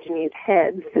their progeny's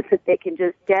heads, so that they can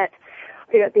just get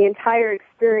the entire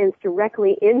experience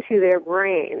directly into their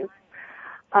brains.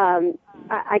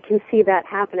 I can see that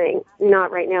happening,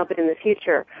 not right now, but in the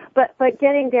future. But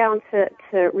getting down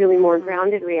to really more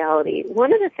grounded reality,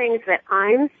 one of the things that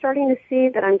I'm starting to see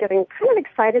that I'm getting kind of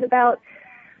excited about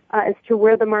as to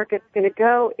where the market's going to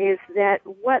go is that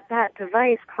what that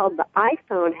device called the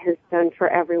iPhone has done for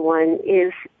everyone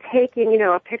is taking,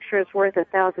 a picture is worth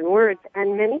 1,000 words,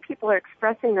 and many people are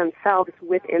expressing themselves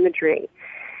with imagery.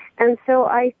 And so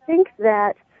I think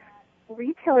that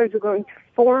retailers are going to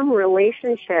form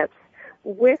relationships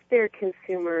with their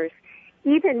consumers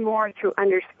even more through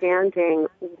understanding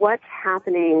what's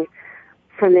happening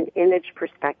from an image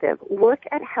perspective. Look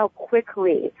at how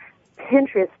quickly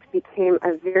Pinterest became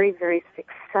a very, very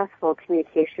successful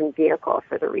communication vehicle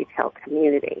for the retail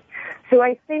community. So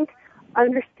I think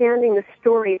understanding the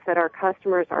stories that our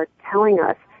customers are telling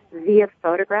us via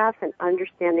photographs and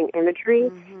understanding imagery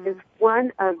is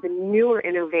one of the newer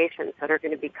innovations that are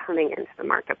going to be coming into the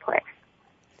marketplace.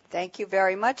 Thank you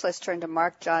very much. Let's turn to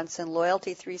Mark Johnson,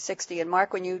 Loyalty 360. And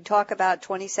Mark, when you talk about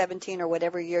 2017 or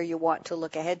whatever year you want to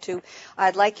look ahead to,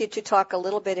 I'd like you to talk a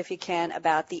little bit, if you can,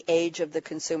 about the age of the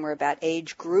consumer, about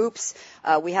age groups.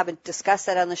 We haven't discussed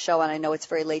that on the show, and I know it's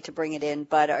very late to bring it in,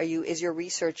 but is your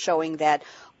research showing that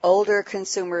older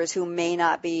consumers who may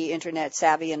not be internet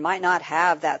savvy and might not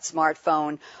have that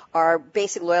smartphone are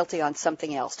basing loyalty on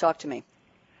something else? Talk to me.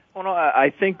 Well, no,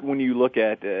 I think when you look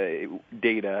at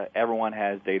data, everyone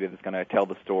has data that's going to tell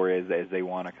the story as they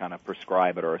want to kind of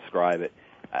prescribe it or ascribe it.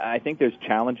 I think there's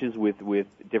challenges with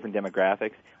different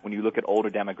demographics. When you look at older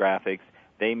demographics,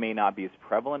 they may not be as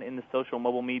prevalent in the social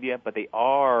mobile media, but they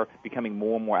are becoming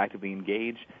more and more actively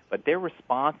engaged. But their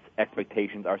response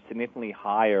expectations are significantly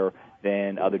higher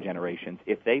than other generations.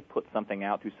 If they put something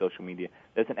out through social media,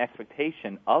 there's an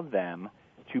expectation of them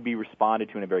to be responded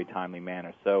to in a very timely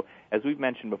manner. So as we've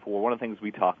mentioned before, one of the things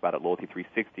we talk about at Loyalty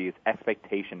 360 is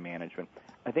expectation management.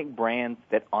 I think brands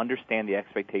that understand the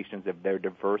expectations of their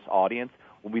diverse audience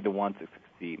will be the ones that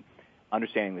succeed.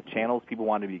 Understanding the channels people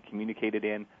want to be communicated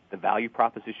in, the value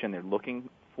proposition they're looking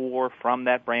for from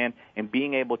that brand, and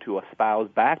being able to espouse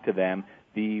back to them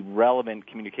the relevant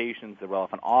communications, the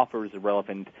relevant offers, the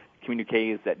relevant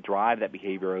communiques that drive that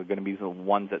behavior are going to be the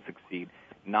ones that succeed.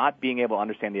 Not being able to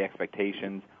understand the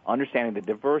expectations, understanding the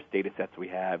diverse data sets we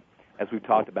have. As we've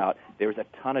talked about, there's a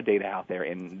ton of data out there,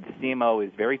 and the CMO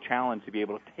is very challenged to be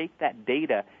able to take that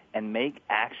data and make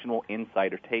actionable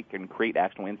insight or take and create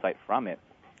actionable insight from it.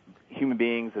 Human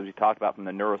beings, as we talked about from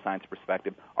the neuroscience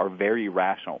perspective, are very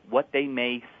rational. What they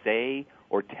may say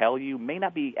or tell you may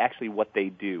not be actually what they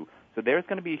do. So there's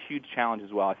going to be a huge challenge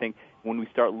as well. I think when we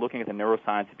start looking at the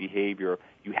neuroscience of behavior,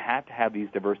 you have to have these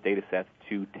diverse data sets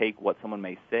to take what someone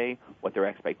may say, what their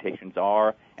expectations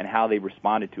are, and how they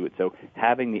responded to it. So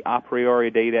having the a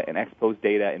priori data and ex post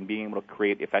data and being able to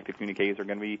create effective communiques are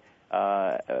going to be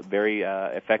very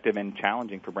effective and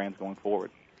challenging for brands going forward.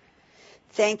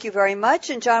 Thank you very much.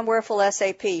 And Jon Wurfl,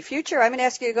 SAP. Future, I'm going to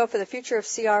ask you to go for the future of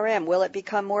CRM. Will it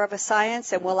become more of a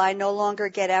science, and will I no longer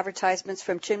get advertisements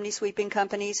from chimney sweeping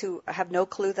companies who have no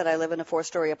clue that I live in a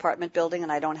 4-story apartment building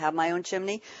and I don't have my own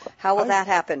chimney? How will that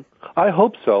happen? I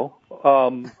hope so,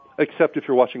 except if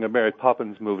you're watching a Mary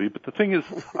Poppins movie. But the thing is,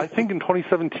 I think in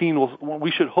 2017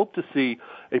 we should hope to see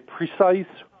a precise,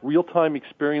 real-time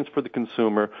experience for the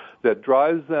consumer that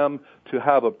drives them to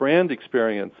have a brand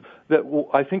experience that will,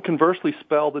 I think, conversely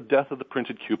spell the death of the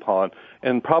printed coupon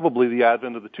and probably the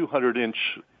advent of the 200-inch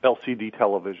LCD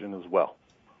television as well.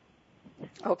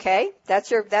 Okay,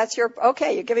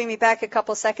 okay, you're giving me back a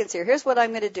couple seconds here. Here's what I'm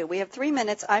going to do. We have 3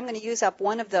 minutes. I'm going to use up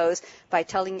one of those by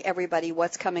telling everybody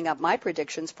what's coming up, my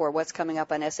predictions for what's coming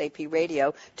up on SAP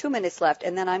Radio. 2 minutes left,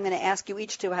 and then I'm going to ask you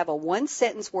each to have a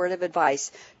one-sentence word of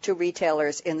advice to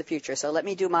retailers in the future. So let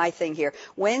me do my thing here.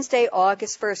 Wednesday,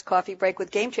 August 1st, Coffee Break with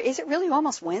Game Changer. Is it really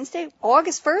almost Wednesday?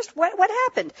 August 1st? What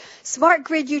happened? Smart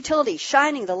Grid Utility,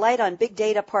 shining the light on big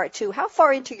data part 2. How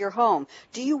far into your home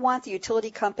do you want the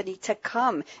utility company to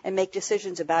come and make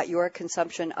decisions about your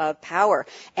consumption of power?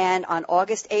 And on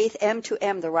August 8th,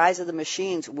 M2M, the rise of the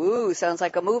machines. Woo, sounds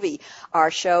like a movie. Our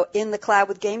show In the Cloud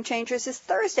with Game Changers is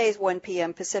Thursdays, 1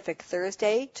 p.m. Pacific.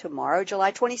 Thursday, tomorrow,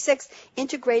 July 26th,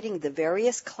 integrating the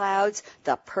various clouds,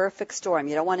 the perfect storm.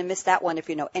 You don't want to miss that one if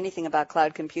you know anything about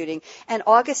cloud computing. And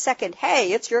August 2nd,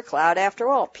 hey, it's your cloud after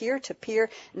all, peer-to-peer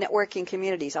networking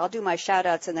communities. I'll do my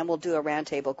shout-outs and then we'll do a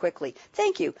roundtable quickly.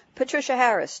 Thank you. Patricia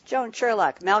Harris, Joan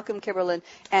Sherlock, Malcolm Kimberly, Oberlin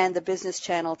and the Business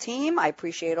Channel team. I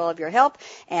appreciate all of your help,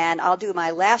 and I'll do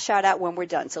my last shout-out when we're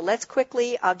done. So let's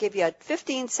quickly, I'll give you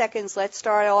 15 seconds. Let's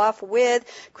start off with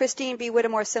Christine B.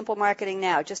 Whittemore, Simple Marketing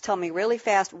Now. Just tell me really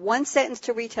fast, one sentence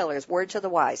to retailers, word to the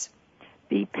wise.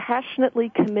 Be passionately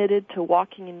committed to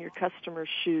walking in your customer's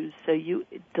shoes so you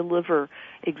deliver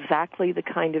exactly the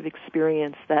kind of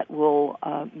experience that will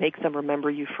make them remember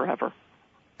you forever.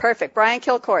 Perfect. Brian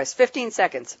Kilcourse, 15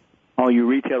 seconds. All you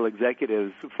retail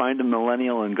executives, find a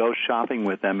millennial and go shopping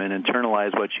with them and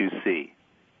internalize what you see.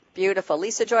 Beautiful.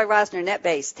 Lisa Joy Rosner,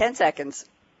 NetBase, 10 seconds.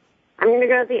 I'm going to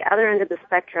go to the other end of the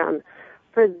spectrum.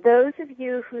 For those of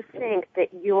you who think that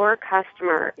your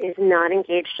customer is not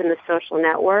engaged in the social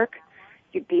network,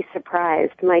 you'd be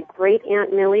surprised. My great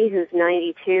Aunt Millie, who's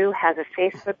 92, has a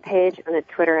Facebook page and a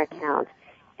Twitter account.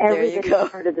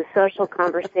 Everybody's part of the social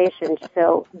conversation.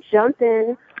 So jump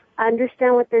in,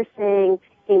 understand what they're saying,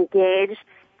 engage,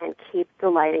 and keep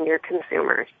delighting your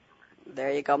consumers.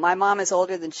 There you go. My mom is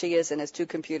older than she is and has 2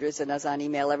 computers and is on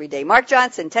email every day. Mark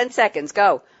Johnson, 10 seconds.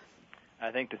 Go.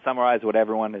 I think to summarize what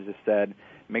everyone has just said,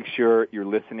 make sure you're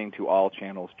listening to all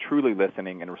channels, truly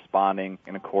listening and responding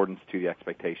in accordance to the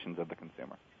expectations of the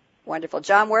consumer. Wonderful.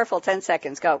 Jon Wurfl, 10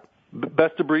 seconds. Go.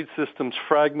 Best-of-breed systems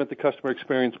fragment the customer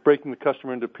experience, breaking the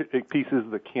customer into pieces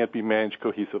that can't be managed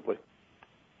cohesively.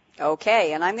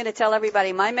 Okay, and I'm going to tell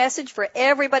everybody my message for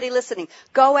everybody listening.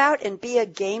 Go out and be a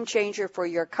game changer for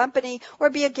your company or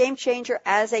be a game changer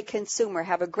as a consumer.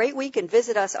 Have a great week and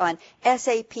visit us on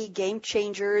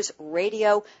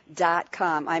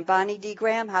sapgamechangersradio.com. I'm Bonnie D.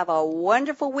 Graham. Have a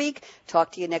wonderful week.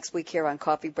 Talk to you next week here on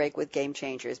Coffee Break with Game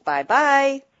Changers.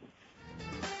 Bye-bye.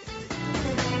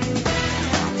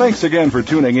 Thanks again for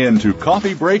tuning in to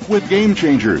Coffee Break with Game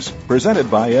Changers, presented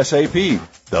by SAP.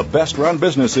 The best-run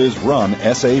businesses run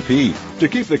SAP. To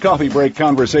keep the Coffee Break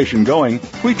conversation going,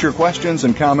 tweet your questions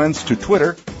and comments to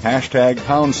Twitter, #SAPRADIO.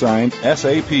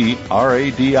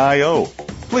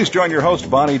 Please join your host,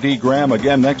 Bonnie D. Graham,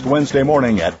 again next Wednesday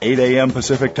morning at 8 a.m.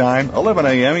 Pacific Time, 11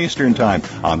 a.m. Eastern Time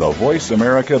on the Voice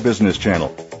America Business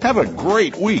Channel. Have a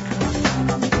great week.